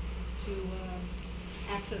to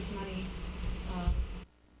access money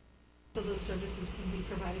so those services can be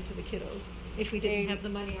provided to the kiddos if we didn't have the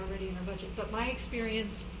money already in our budget. But my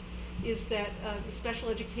experience is that special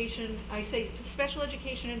education, I say special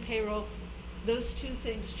education and payroll Those two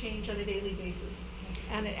things change on a daily basis,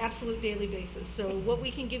 on an absolute daily basis. So what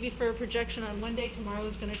we can give you for a projection on one day, tomorrow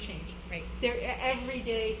is going to change. Right. Every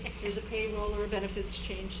day, there's a payroll or a benefits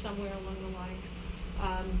change somewhere along the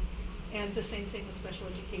line. And the same thing with special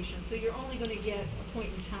education. So you're only going to get a point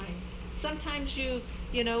in time. Sometimes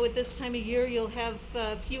you know, at this time of year, you'll have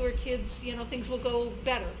fewer kids, you know, things will go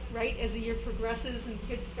better, right? As the year progresses and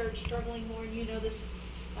kids start struggling more, and you know this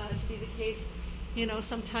to be the case. You know,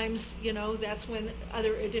 sometimes, you know, that's when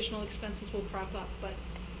other additional expenses will crop up. But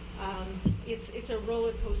it's a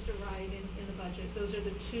roller coaster ride in the budget. Those are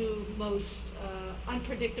the two most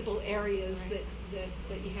unpredictable areas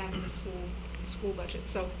that you have in the school budget.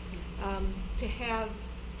 So to have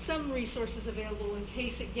some resources available in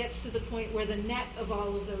case it gets to the point where the net of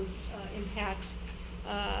all of those impacts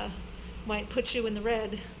might put you in the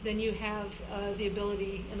red, then you have the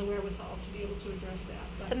ability and the wherewithal to be able to address that.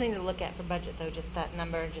 But Something to look at for budget, though, just that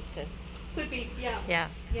number, just to. could be, yeah. Yeah.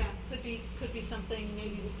 Yeah, could be something.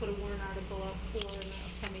 Maybe we'll put a warrant article up for in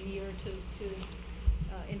the upcoming year to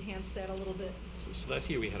enhance that a little bit. So last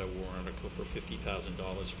year we had a warrant article for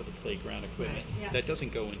 $50,000 for the playground equipment. Right, yeah. That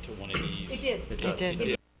doesn't go into one of these. It did. It does. It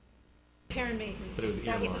did. Repair and maintenance. But it was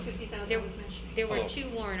That was earmarked. the 50,000 I There, was mentioning. there were Oh. two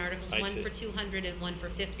warrant articles, I one see. for 200 and one for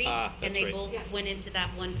 50. Ah, And that's they right. both Yeah. went into that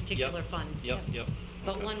one particular fund. Yep.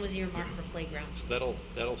 But Okay. one was earmarked for playground. So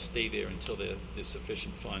that'll stay there until there's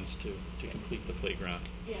sufficient funds to complete the playground.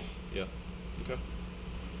 Yeah. Yeah, okay.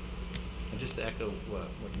 And just to echo what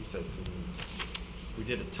you said, Susan, we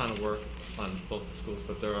did a ton of work on both the schools,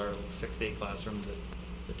 but there are 6 to 8 classrooms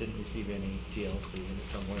that didn't receive any TLC, and at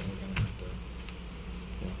some point we're gonna have to,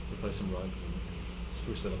 you know, replace some rugs and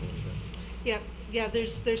spruce it up a little bit. Yeah,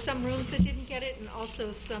 there's some rooms that didn't get it, and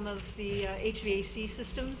also some of the HVAC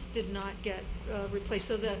systems did not get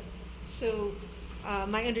replaced. So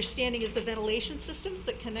my understanding is the ventilation systems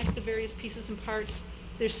that connect the various pieces and parts,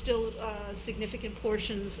 there's still significant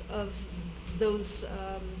portions of those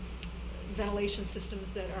ventilation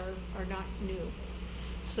systems that are not new.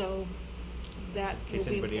 So that In will case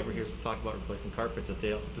be anybody ever important. hears us talk about replacing carpets at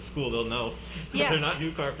the school, they'll know that Yes. they're not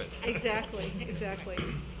new carpets. Exactly.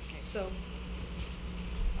 So,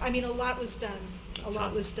 I mean, a lot was done, but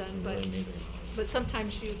Really amazing. but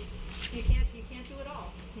sometimes you can't do it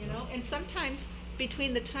all, you know? And sometimes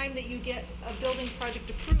between the time that you get a building project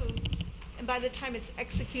approved and by the time it's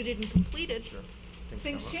executed and completed, Sure.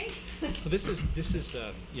 things come up. change. Well, this is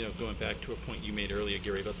you know, going back to a point you made earlier,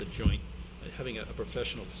 Gary, about the joint, having a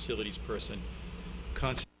professional facilities person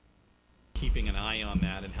constantly keeping an eye on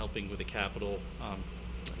that and helping with the capital,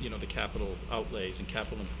 you know, the capital outlays and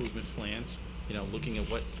capital improvement plans, you know, looking at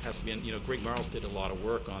what has to be, you know, Greg Marles did a lot of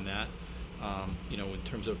work on that, you know, in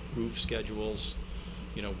terms of roof schedules,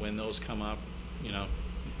 you know, when those come up, you know,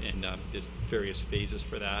 and there's various phases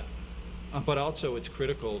for that. But also it's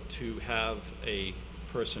critical to have a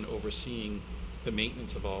person overseeing the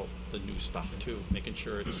maintenance of all the new stuff too, making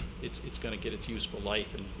sure it's going to get its useful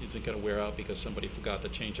life and isn't going to wear out because somebody forgot to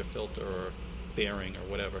change a filter or bearing or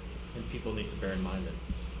whatever. And people need to bear in mind that,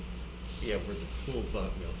 yeah, we're the schools, you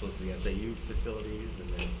know, so it's the SAU facilities, and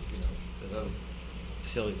there's, you know, there's other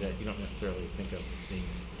facilities that you don't necessarily think of as being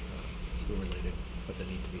school-related, but that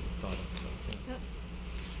need to be thought of, so, yeah. Yep.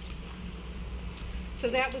 So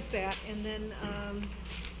that was that, and then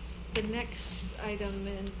the next item,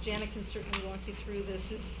 and Janet can certainly walk you through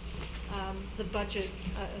this, is the budget,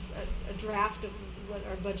 a draft of what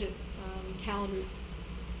our budget calendar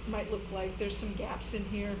might look like. There's some gaps in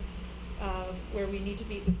here where we need to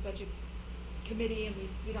meet with budget committee, and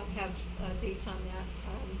we don't have dates on that,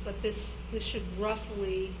 but this should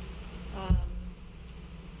roughly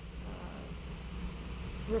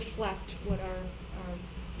reflect what our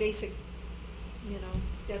basic, you know,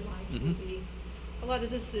 deadlines will Mhm. be. A lot of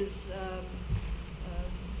this is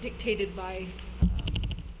dictated by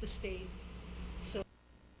the state, so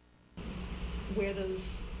where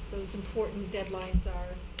those important deadlines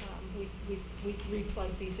are, we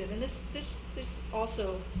replug these in. And this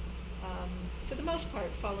also, for the most part,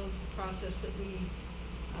 follows the process that we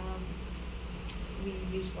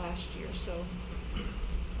used last year. So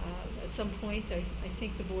at some point, I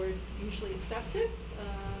think the board usually accepts it.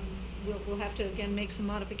 We'll have to, again, make some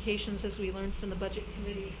modifications as we learn from the budget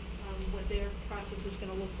committee what their process is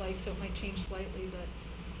going to look like, so it might change slightly. But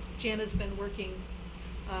Jana's been working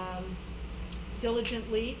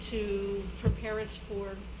diligently to prepare us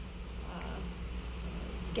for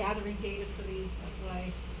gathering data for the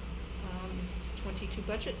FY 22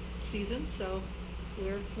 budget season. So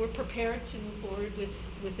we're prepared to move forward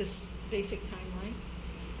with this basic timeline,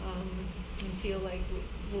 and feel like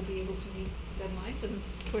we'll be able to meet deadlines. And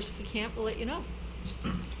of course, if we can't, we'll let you know.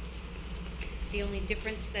 The only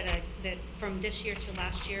difference that from this year to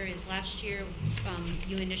last year is last year,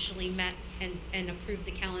 you initially met and approved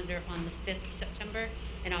the calendar on the 5th of September,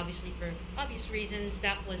 and obviously for obvious reasons,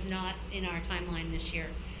 that was not in our timeline this year.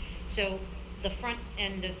 So the front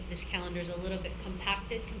end of this calendar is a little bit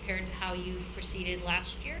compacted compared to how you proceeded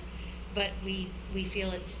last year, but we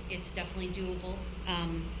feel it's definitely doable.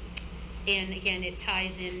 And again, it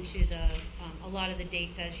ties into a lot of the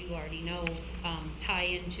dates, as you already know, tie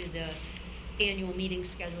into the annual meeting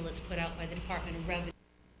schedule that's put out by the Department of Revenue.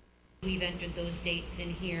 We've entered those dates in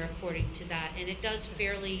here according to that, and it does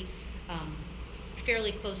fairly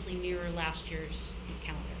closely mirror last year's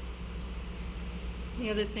calendar.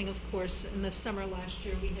 The other thing, of course, in the summer last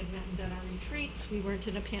year, we had met and done our retreats. We weren't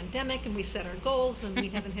in a pandemic, and we set our goals, and we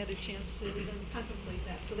haven't had a chance to even contemplate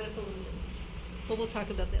that. So that's a little, but we'll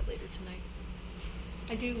talk about that later tonight.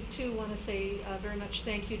 I do, too, want to say very much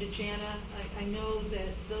thank you to Jana. I know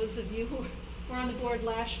that those of you who were on the board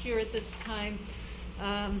last year at this time,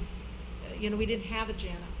 we didn't have a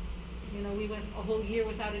Jana. We went a whole year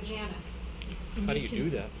without a Jana. How do you do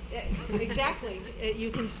that? Exactly. You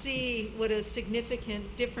can see what a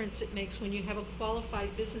significant difference it makes when you have a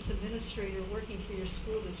qualified business administrator working for your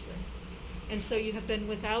school district. And so you have been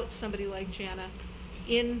without somebody like Jana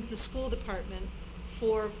in the school department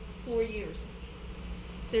for 4 years.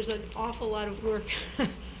 There's an awful lot of work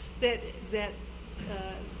that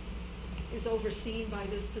is overseen by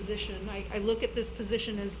this position. I look at this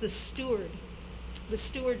position as the steward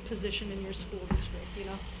position in your school district.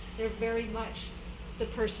 They're very much the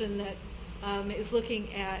person that is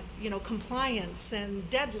looking at compliance and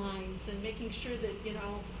deadlines and making sure that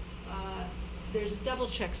there's double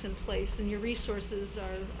checks in place and your resources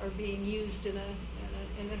are being used in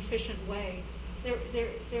an efficient way.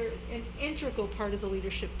 They're an integral part of the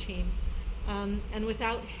leadership team, and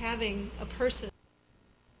without having a person,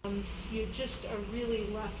 you just are really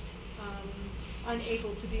left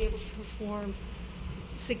unable to be able to perform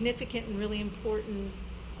significant and really important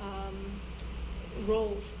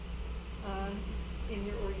roles in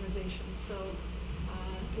your organization. So,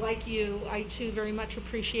 like you, I too very much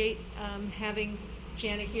appreciate having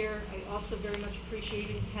Jana here. I also very much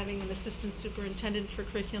appreciate having an assistant superintendent for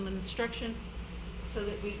curriculum and instruction, so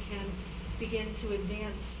that we can begin to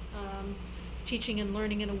advance teaching and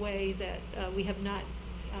learning in a way that we have not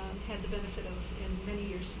had the benefit of in many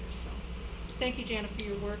years here. So thank you, Jana, for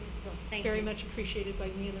your work. Thank very you. much appreciated by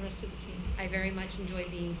me and the rest of the team. I very much enjoy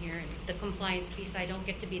being here, and the compliance piece, I don't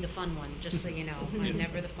get to be the fun one, just so you know. I'm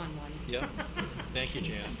never the fun one. Yeah. Thank you,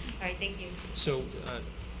 Jan. All right, thank you. So,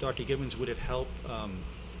 Dr. Gibbons, would it help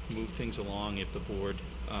move things along if the board,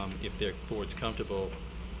 if their board's comfortable,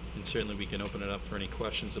 and certainly we can open it up for any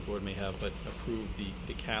questions the board may have, but approve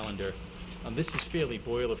the calendar. This is fairly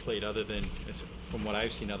boilerplate, other than, from what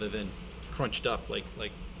I've seen, other than crunched up, like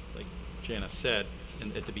Jana said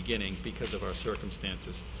at the beginning, because of our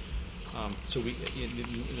circumstances. So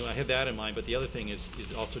I have that in mind, but the other thing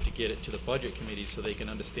is also to get it to the budget committee so they can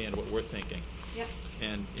understand what we're thinking. Yep.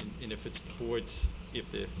 And if it's the board's, if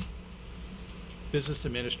the business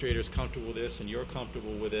administrator is comfortable with this and you're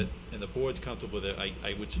comfortable with it and the board's comfortable with it,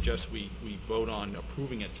 I would suggest we vote on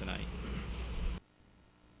approving it tonight.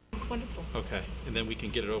 Wonderful. Okay, and then we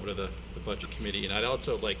can get it over to the budget committee. And I'd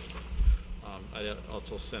also like, I'd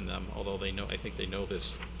also send them, although they know, I think they know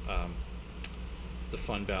this, the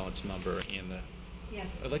fund balance number and the.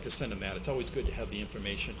 Yes. I'd like to send them that. It's always good to have the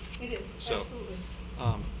information. It is, So, absolutely.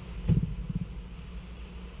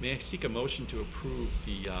 May I seek a motion to approve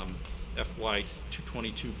the FY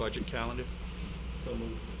 222 budget calendar? So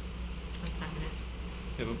moved.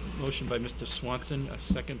 We have a motion by Mr. Swanson, a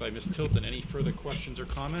second by Ms. Tilton. Any further questions or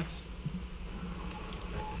comments?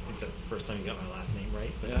 I think that's the first time you got my last name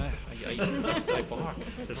right. But Yeah, I balk.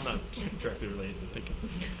 that's not directly related to this.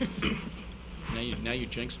 Now you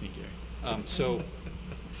jinxed me, Gary. So,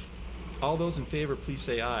 all those in favor, please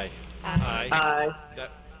say aye. Aye. Aye.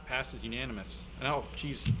 That passes unanimous. And oh,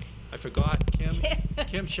 geez, I forgot.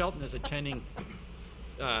 Kim Shelton is attending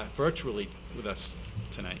virtually with us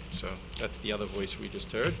tonight. So that's the other voice we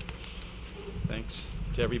just heard. Thanks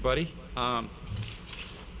to everybody.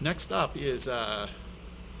 Next up is the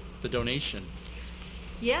donation.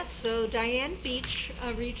 Yes, so Diane Beach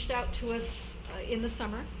reached out to us in the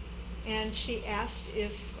summer, and she asked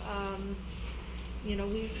if, we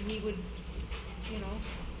would,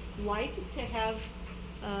 like to have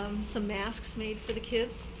some masks made for the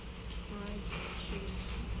kids.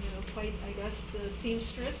 She's, quite, I guess, the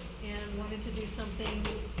seamstress, and wanted to do something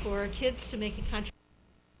for our kids to make a contribution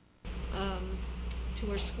to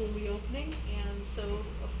our school reopening. And so,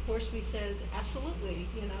 of course, we said, absolutely,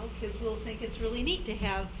 kids will think it's really neat to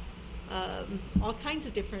have all kinds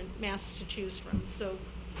of different masks to choose from. So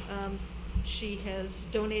she has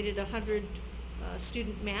donated 100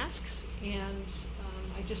 student masks, and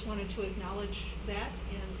I just wanted to acknowledge that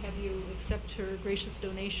and have you accept her gracious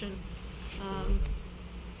donation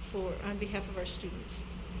on behalf of our students.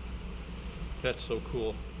 That's so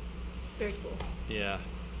cool. Very cool. Yeah.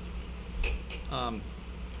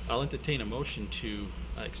 I'll entertain a motion to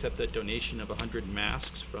accept that donation of 100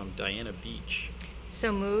 masks from Diana Beach.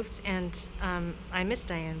 So moved, and I miss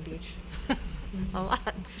Diane Beach a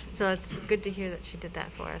lot. So it's good to hear that she did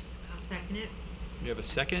that for us. I'll second it. We have a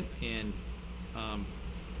second, and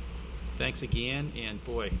thanks again. And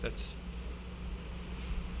boy, it's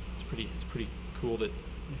pretty cool to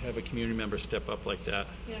have a community member step up like that.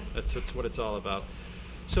 Yeah. That's what it's all about.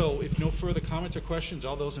 So, if no further comments or questions,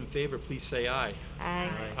 all those in favor, please say aye. Aye.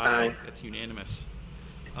 Aye. That's unanimous.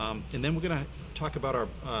 And then we're going to talk about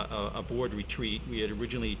our board retreat. We had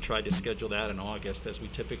originally tried to schedule that in August, as we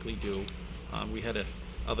typically do. We had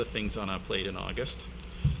other things on our plate in August.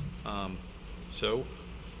 So,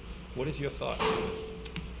 what is your thoughts?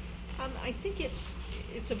 I think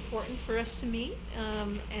it's important for us to meet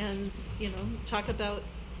and talk about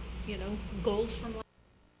goals from last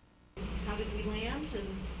year. How did we land?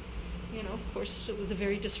 And of course, it was a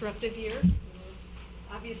very disruptive year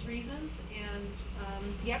for obvious reasons, and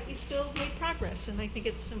yet we still made progress. And I think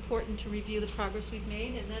it's important to review the progress we've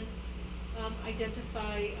made and then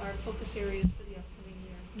identify our focus areas for the upcoming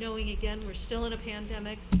year. Knowing again, we're still in a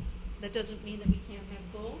pandemic. That doesn't mean that we can't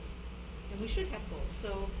have goals, and we should have goals.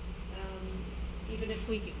 So even if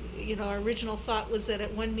we, our original thought was that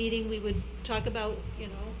at one meeting we would talk about,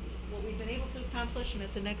 what we've been able to accomplish, and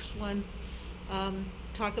at the next one,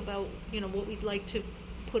 talk about, what we'd like to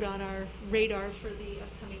put on our radar for the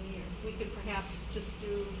upcoming year. We could perhaps just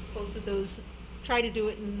do both of those, try to do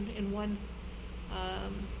it in one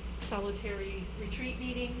solitary retreat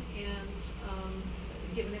meeting, and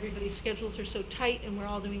given everybody's schedules are so tight and we're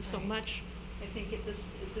all doing so much, I think at this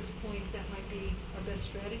point that might be our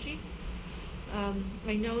best strategy.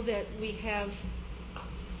 I know that we have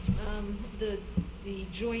the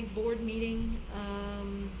joint board meeting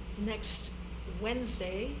next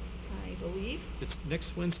Wednesday, I believe. It's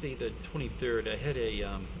next Wednesday, the 23rd. I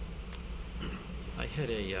had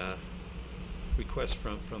a request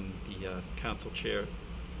from the council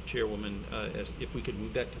chairwoman as if we could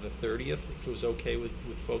move that to the 30th, if it was okay with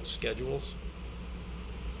folks' schedules.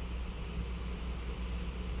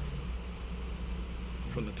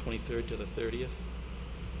 From the 23rd to the 30th.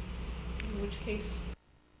 In which case,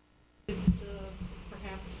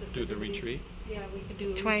 perhaps if do the everybody's- retreat. Yeah, we could do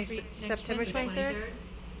a retreat next September Wednesday. 23rd?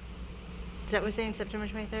 Is that what we're saying, September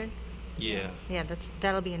 23rd? Yeah. Yeah,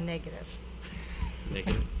 that'll be a negative.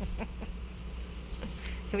 Negative.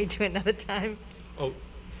 Can we do it another time? Oh.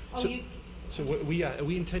 Oh, So, you, so are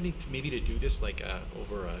we intending maybe to do this like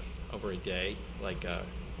over a day, like a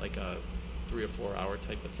 3 or 4 hour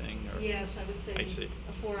type of thing? Or? yes, I would say I see.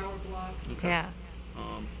 a 4-hour block. Okay. Yeah,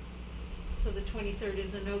 So the 23rd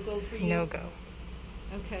is a no-go for you? no go.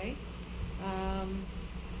 Okay.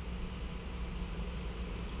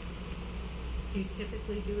 Do you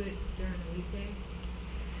typically do it during a weekday?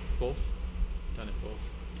 Both? Done it both,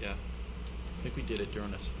 yeah. I think we did it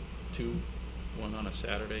during one on a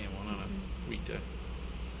Saturday and one on a weekday.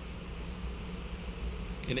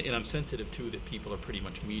 And I'm sensitive too that people are pretty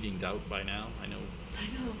much meetinged out by now. I know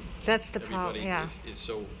That's the problem, everybody yeah. is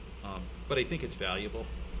so, but I think it's valuable.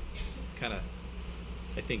 It's kind of,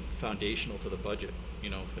 I think, foundational to the budget,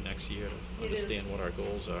 for next year to It is. understand what our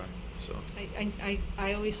goals are, so.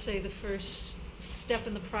 I always say the first step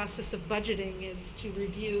in the process of budgeting is to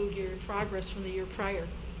review your progress from the year prior.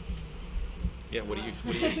 Yeah, what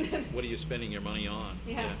are you spending your money on?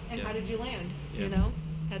 Yeah, and how did you land, Yeah.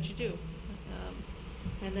 How'd you do?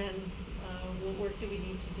 And then what work do we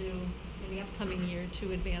need to do in the upcoming year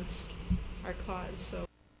to advance our cause? So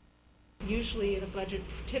usually in a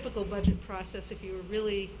typical budget process, if you were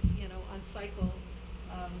really, on cycle,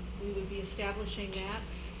 we would be establishing that.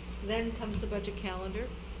 Then comes the budget calendar,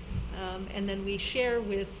 and then we share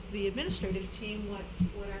with the administrative team what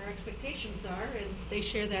our expectations are, and they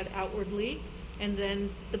share that outwardly, and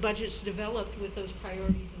then the budget's developed with those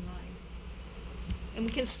priorities in mind. And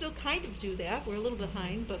we can still kind of do that. We're a little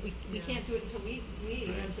behind, but we can't do it until we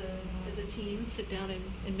as a team sit down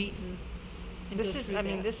and meet and go through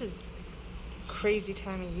that. This is crazy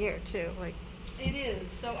time of year too, like. It is.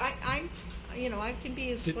 So I can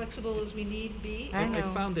be as flexible as we need be. I know. I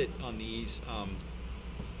found that on these,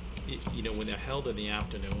 when they're held in the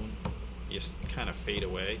afternoon, you just kind of fade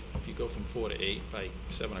away. If you go from 4 to 8, by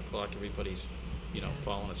 7 o'clock, everybody's,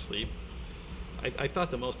 falling asleep. I thought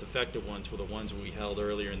the most effective ones were the ones we held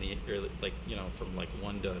earlier in the, like, you know, from like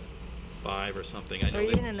 1 to 5 or something. I know Or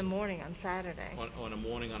that even in the morning on Saturday. on a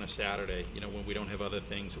morning on a Saturday, you know, when we don't have other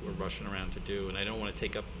things that we're rushing around to do, and I don't want to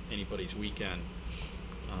take up anybody's weekend.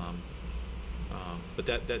 But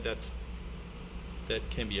that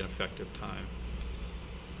can be an effective time.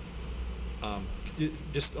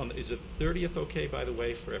 Just on, is it 30th okay, by the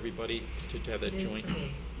way, for everybody to have that It is joint for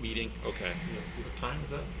me. meeting? Okay. What time is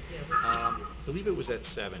that? Yeah, I believe it was at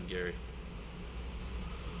 7, Gary.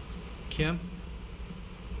 Kim?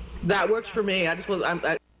 That works for me. I just was I'm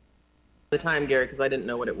at the time, Gary, because I didn't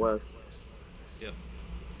know what it was. Yep.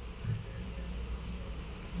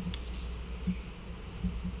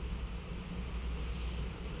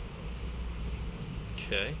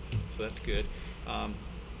 Okay, so that's good.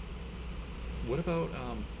 What about,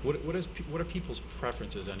 what are people's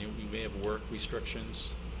preferences? I mean, we may have work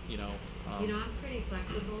restrictions, you know. you know, I'm pretty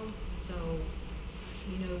flexible, so,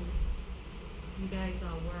 you know, you guys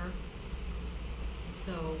all work,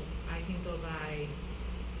 so I can go by,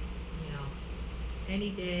 you know,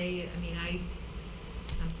 any day. I mean, I'm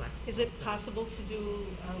flexible. Is it so. possible to do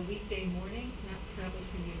a weekday morning, not travel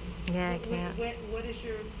for you? Yeah, I What- can't. What is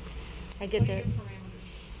your, I what get are there, your parameters?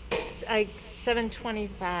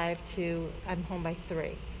 7:25 to, I'm home by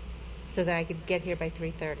 3, so that I could get here by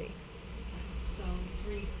 3:30. So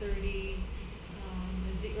 3:30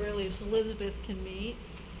 is the earliest Elizabeth can meet.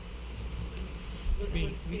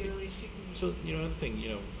 What's the earliest you can meet? So, you know, another thing, you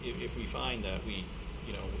know, if we find that we,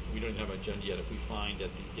 you know, we don't have an agenda yet, if we find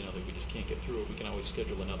that, you know, that we just can't get through it, we can always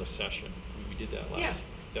schedule another session. We did that Yes.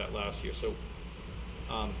 last year. So,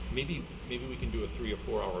 maybe we can do a 3 or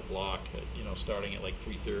 4 hour block, you know, starting at like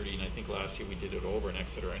 3:30, and I think last year we did it over in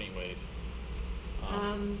Exeter anyways.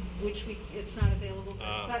 Which it's not available,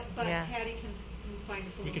 but Yeah. Patty can find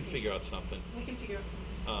us a We can location. figure out something. We can figure out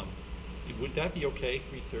something. Would that be okay,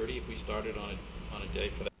 3:30, if we started on a day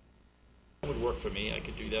for that? That would work for me, I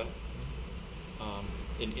could do that.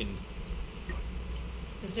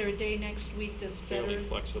 Is there a day next week that's better? Fairly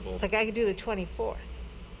flexible, Like, I could do the 24th.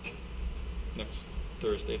 next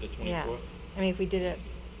Thursday, the 24th? Yeah. I mean, if we did it,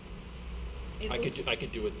 It I looks-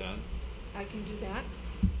 could do it then. I can do that.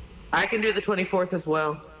 I can do the 24th as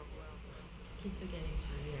well. Keep forgetting,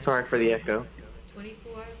 so, yeah. Sorry for the echo.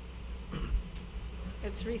 24,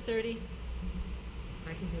 At 3:30,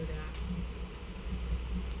 I can do that.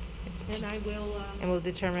 and I will, and we'll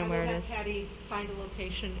determine where it I will is. have Patty find a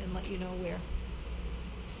location and let you know where.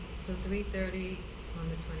 So 3:30 on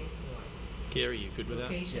the 24th. Gary, you good with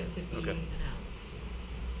that? Location to be Okay. announced.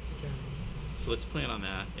 Adjourned. So let's plan on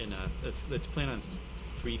that, and let's plan on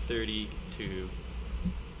 3:30 to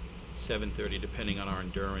 7:30, depending on our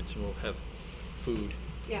endurance, and we'll have food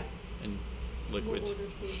Yeah. and We'll liquids. order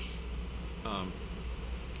food.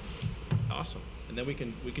 Awesome. And then we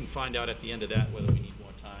can find out at the end of that whether we need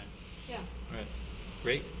more time. Yeah. All right,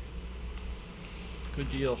 great. Good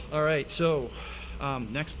deal. All right, so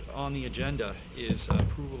next on the agenda is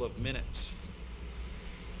approval of minutes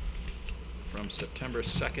from September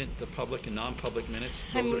 2nd, the public and non-public minutes.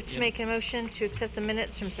 I Those are move to in- make a motion to accept the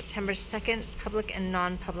minutes from September 2nd, public and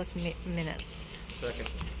non-public minutes. Second.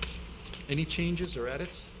 Any changes or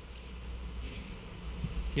edits?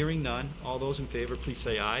 Hearing none, all those in favor, please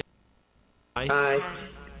say aye. Aye.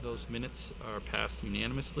 Those minutes are passed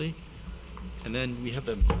unanimously. And then we have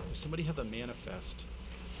does somebody have the manifest?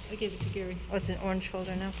 I gave it to Gary. Oh, it's an orange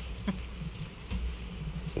folder now?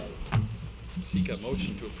 Seek a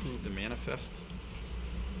motion to approve the manifest.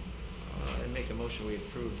 I make a motion, we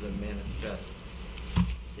approve the manifest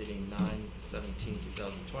dating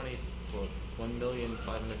 9/17/2020 for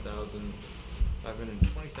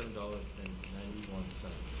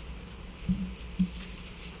 $1,500,527.91.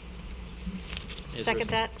 Is there a Second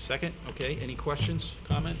that. Second, okay. Any questions,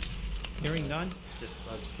 comments? Hearing none? I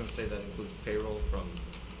was just gonna say that includes payroll from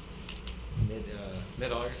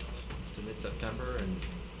mid-August to mid-September, and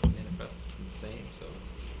manifest the same, so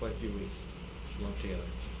it's quite a few weeks lumped together.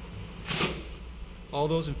 All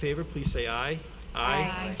those in favor, please say aye.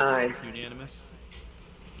 Aye. Aye. It's unanimous.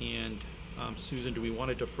 And Susan, do we want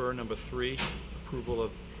to defer number 3, approval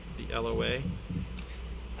of the LOA?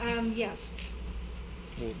 Yes.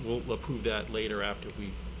 We'll approve that later after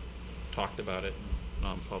we talked about it in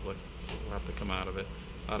non-public, so we'll have to come out of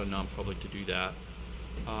non-public to do that.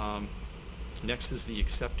 Next is the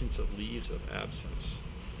acceptance of leaves of absence.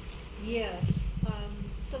 Yes.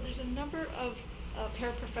 So there's a number of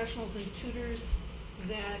paraprofessionals and tutors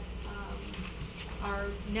that are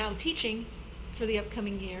now teaching for the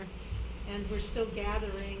upcoming year, and we're still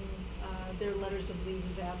gathering their letters of leave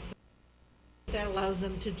of absence. that allows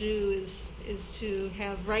them to do is to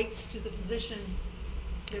have rights to the position,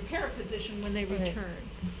 their para position, when they Right. return.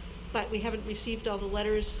 But we haven't received all the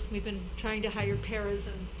letters. We've been trying to hire paras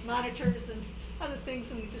and monitors and other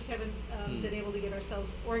things, and we just haven't been able to get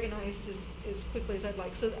ourselves organized as quickly as I'd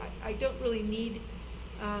like. So I don't really need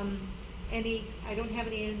I don't have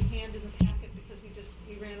any in hand in the packet because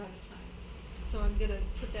we ran out of time. So I'm going to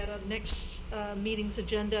put that on next meeting's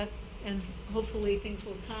agenda, and hopefully things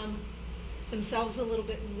will calm themselves a little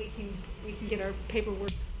bit, and we can get our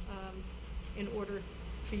paperwork in order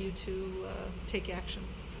for you to take action.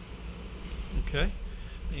 Okay.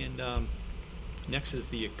 And next is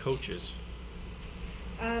the coaches.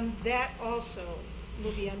 That also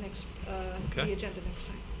will be on Okay. the agenda next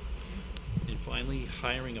time. And finally,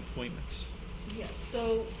 hiring appointments. Yes,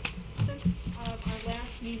 so since our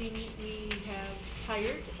last meeting, we have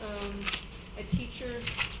hired a teacher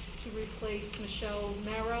to replace Michelle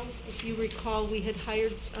Marrow. If you recall, we had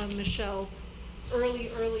hired Michelle early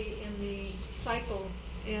in the cycle,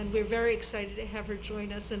 and we're very excited to have her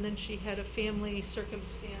join us. And then she had a family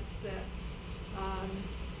circumstance that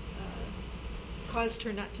caused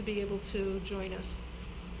her not to be able to join us.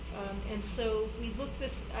 And so we looked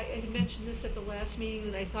I had mentioned this at the last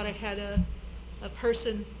meeting, that I thought I had a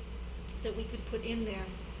person that we could put in there.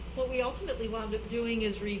 What we ultimately wound up doing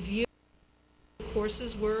is review what the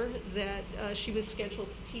courses were that she was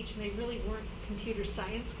scheduled to teach, and they really weren't computer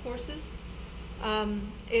science courses.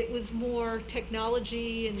 It was more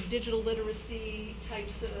technology and digital literacy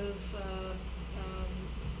types of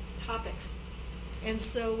topics. And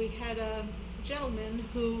so we had a gentleman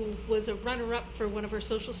who was a runner-up for one of our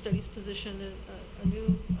social studies position, a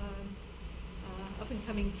new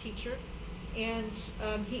up-and-coming teacher, and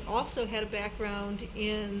he also had a background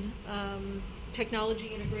in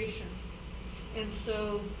technology integration. And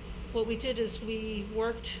so what we did is we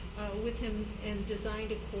worked with him and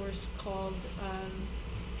designed a course called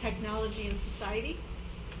Technology and Society,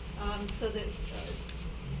 so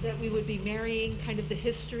that we would be marrying kind of the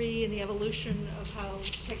history and the evolution of how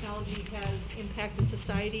technology has impacted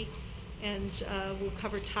society, and we'll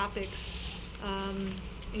cover topics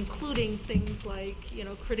including things like,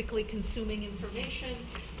 critically consuming information,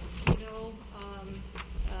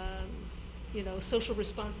 social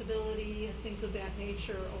responsibility and things of that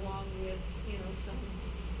nature, along with, some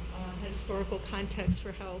historical context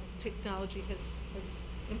for how technology has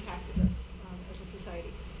impacted us as a society.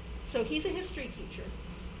 So he's a history teacher.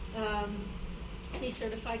 And he's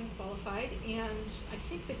certified and qualified, and I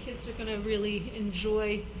think the kids are going to really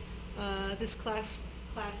enjoy this class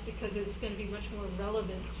because it's going to be much more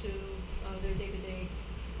relevant to their day-to-day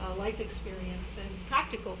life experience and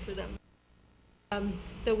practical for them.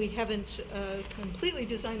 Though we haven't completely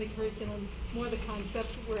designed the curriculum, more the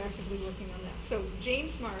concept, we're actively working on that. So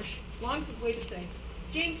James Marsh, long way to say,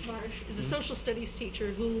 James Marsh is a social studies teacher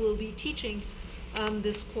who will be teaching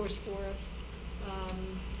this course for us.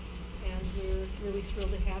 And we're really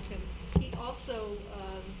thrilled to have him. He also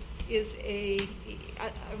is I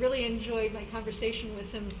really enjoyed my conversation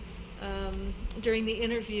with him during the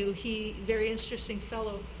interview. Very interesting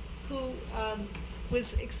fellow who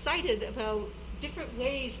was excited about different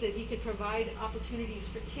ways that he could provide opportunities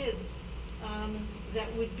for kids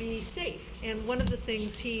that would be safe. And one of the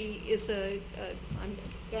things I'm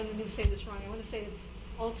going to say this wrong, I want to say it's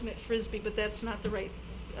ultimate frisbee, but that's not the right.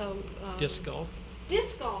 Disc golf?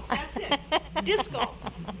 Disc golf, that's it. Disc golf.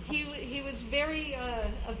 He was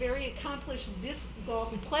a very accomplished disc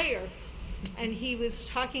golf player, and he was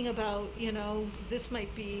talking about, this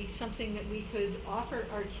might be something that we could offer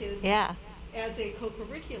our kids as a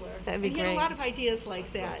co-curricular. That'd be and he had great. a lot of ideas like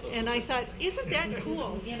that, and I thought, isn't that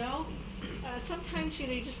cool? Sometimes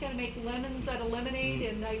you just got to make lemons out of lemonade,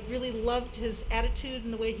 and I really loved his attitude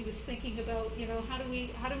and the way he was thinking about,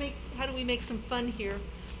 how do we make some fun here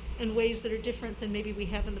in ways that are different than maybe we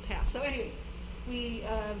have in the past. So anyways, we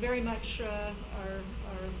very much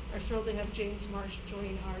are thrilled to have James Marsh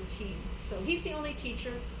join our team. So he's the only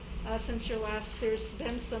teacher since your last. There's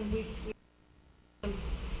been some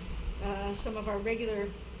of our regular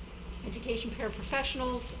education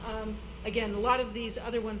paraprofessionals. Again, a lot of these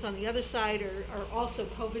other ones on the other side are also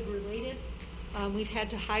COVID related. We've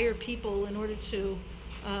had to hire people in order to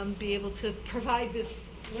be able to provide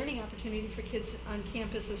this learning opportunity for kids on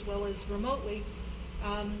campus as well as remotely.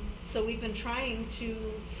 So we've been trying to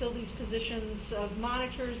fill these positions of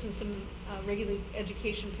monitors and some regular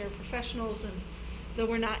education paraprofessionals, and though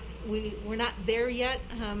we're not there yet.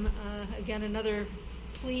 Again, another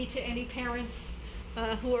plea to any parents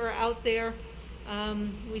who are out there.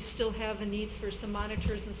 We still have a need for some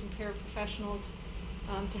monitors and some paraprofessionals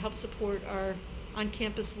to help support our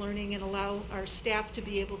on-campus learning and allow our staff to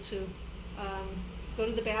be able to go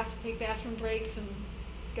to the take bathroom breaks and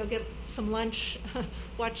go get some lunch,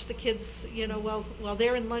 watch the kids, while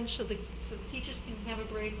they're in lunch, so the teachers can have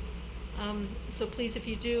a break. So please, if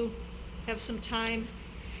you do have some time,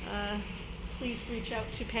 please reach out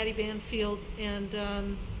to Patty Banfield and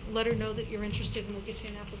let her know that you're interested, and we'll get you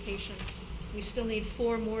an application. We still need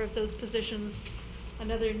 4 more of those positions.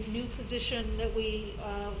 Another new position that we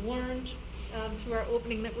learned through our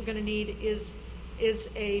opening that we're going to need is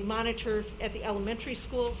a monitor at the elementary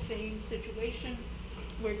school. Same situation,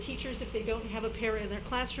 where teachers, if they don't have a para in their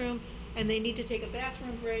classroom and they need to take a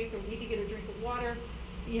bathroom break or need to get a drink of water,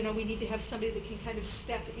 we need to have somebody that can kind of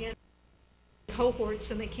step in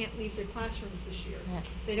cohorts, and they can't leave their classrooms this year. Yeah.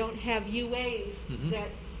 They don't have UAs that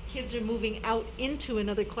kids are moving out into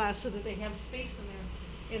another class so that they have space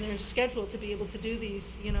in their schedule to be able to do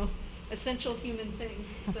these, essential human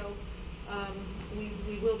things. So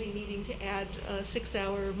we will be needing to add a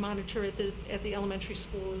 6-hour monitor at the elementary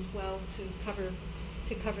school as well to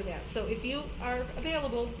cover that. So if you are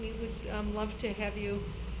available, we would love to have you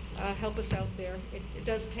help us out there. It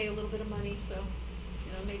does pay a little bit of money, so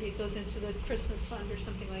maybe it goes into the Christmas fund or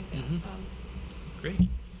something like that. Great.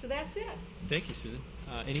 So that's it. Thank you, Susan.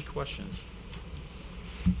 Any questions?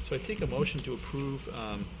 So I take a motion to approve,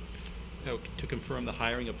 to confirm the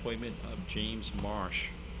hiring appointment of James Marsh.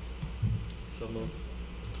 So moved.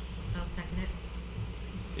 I'll second it.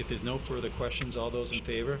 If there's no further questions, all those in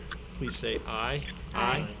favor, please say aye.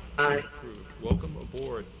 Aye. Aye. It's approved. Welcome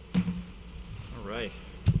aboard. All right.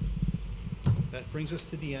 That brings us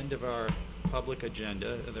to the end of our public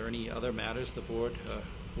agenda. Are there any other matters the board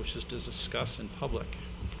wishes to discuss in public?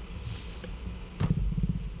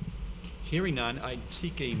 Hearing none, I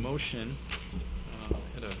seek a motion, I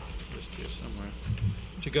had a list here somewhere,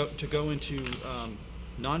 to go into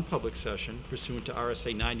non-public session pursuant to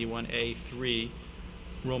RSA 91A3,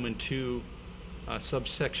 Roman 2,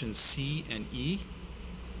 subsection C and E.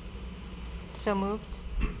 So moved.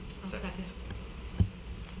 I'll second.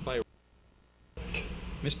 By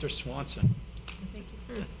Mr. Swanson. Thank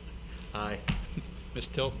you. Aye. Ms.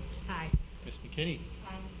 Tilton. Aye. Ms. McKinney.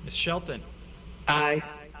 Ms. Shelton. Aye.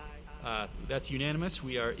 That's unanimous.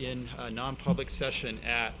 We are in non-public session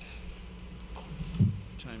at,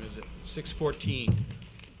 what time is it? 6:14.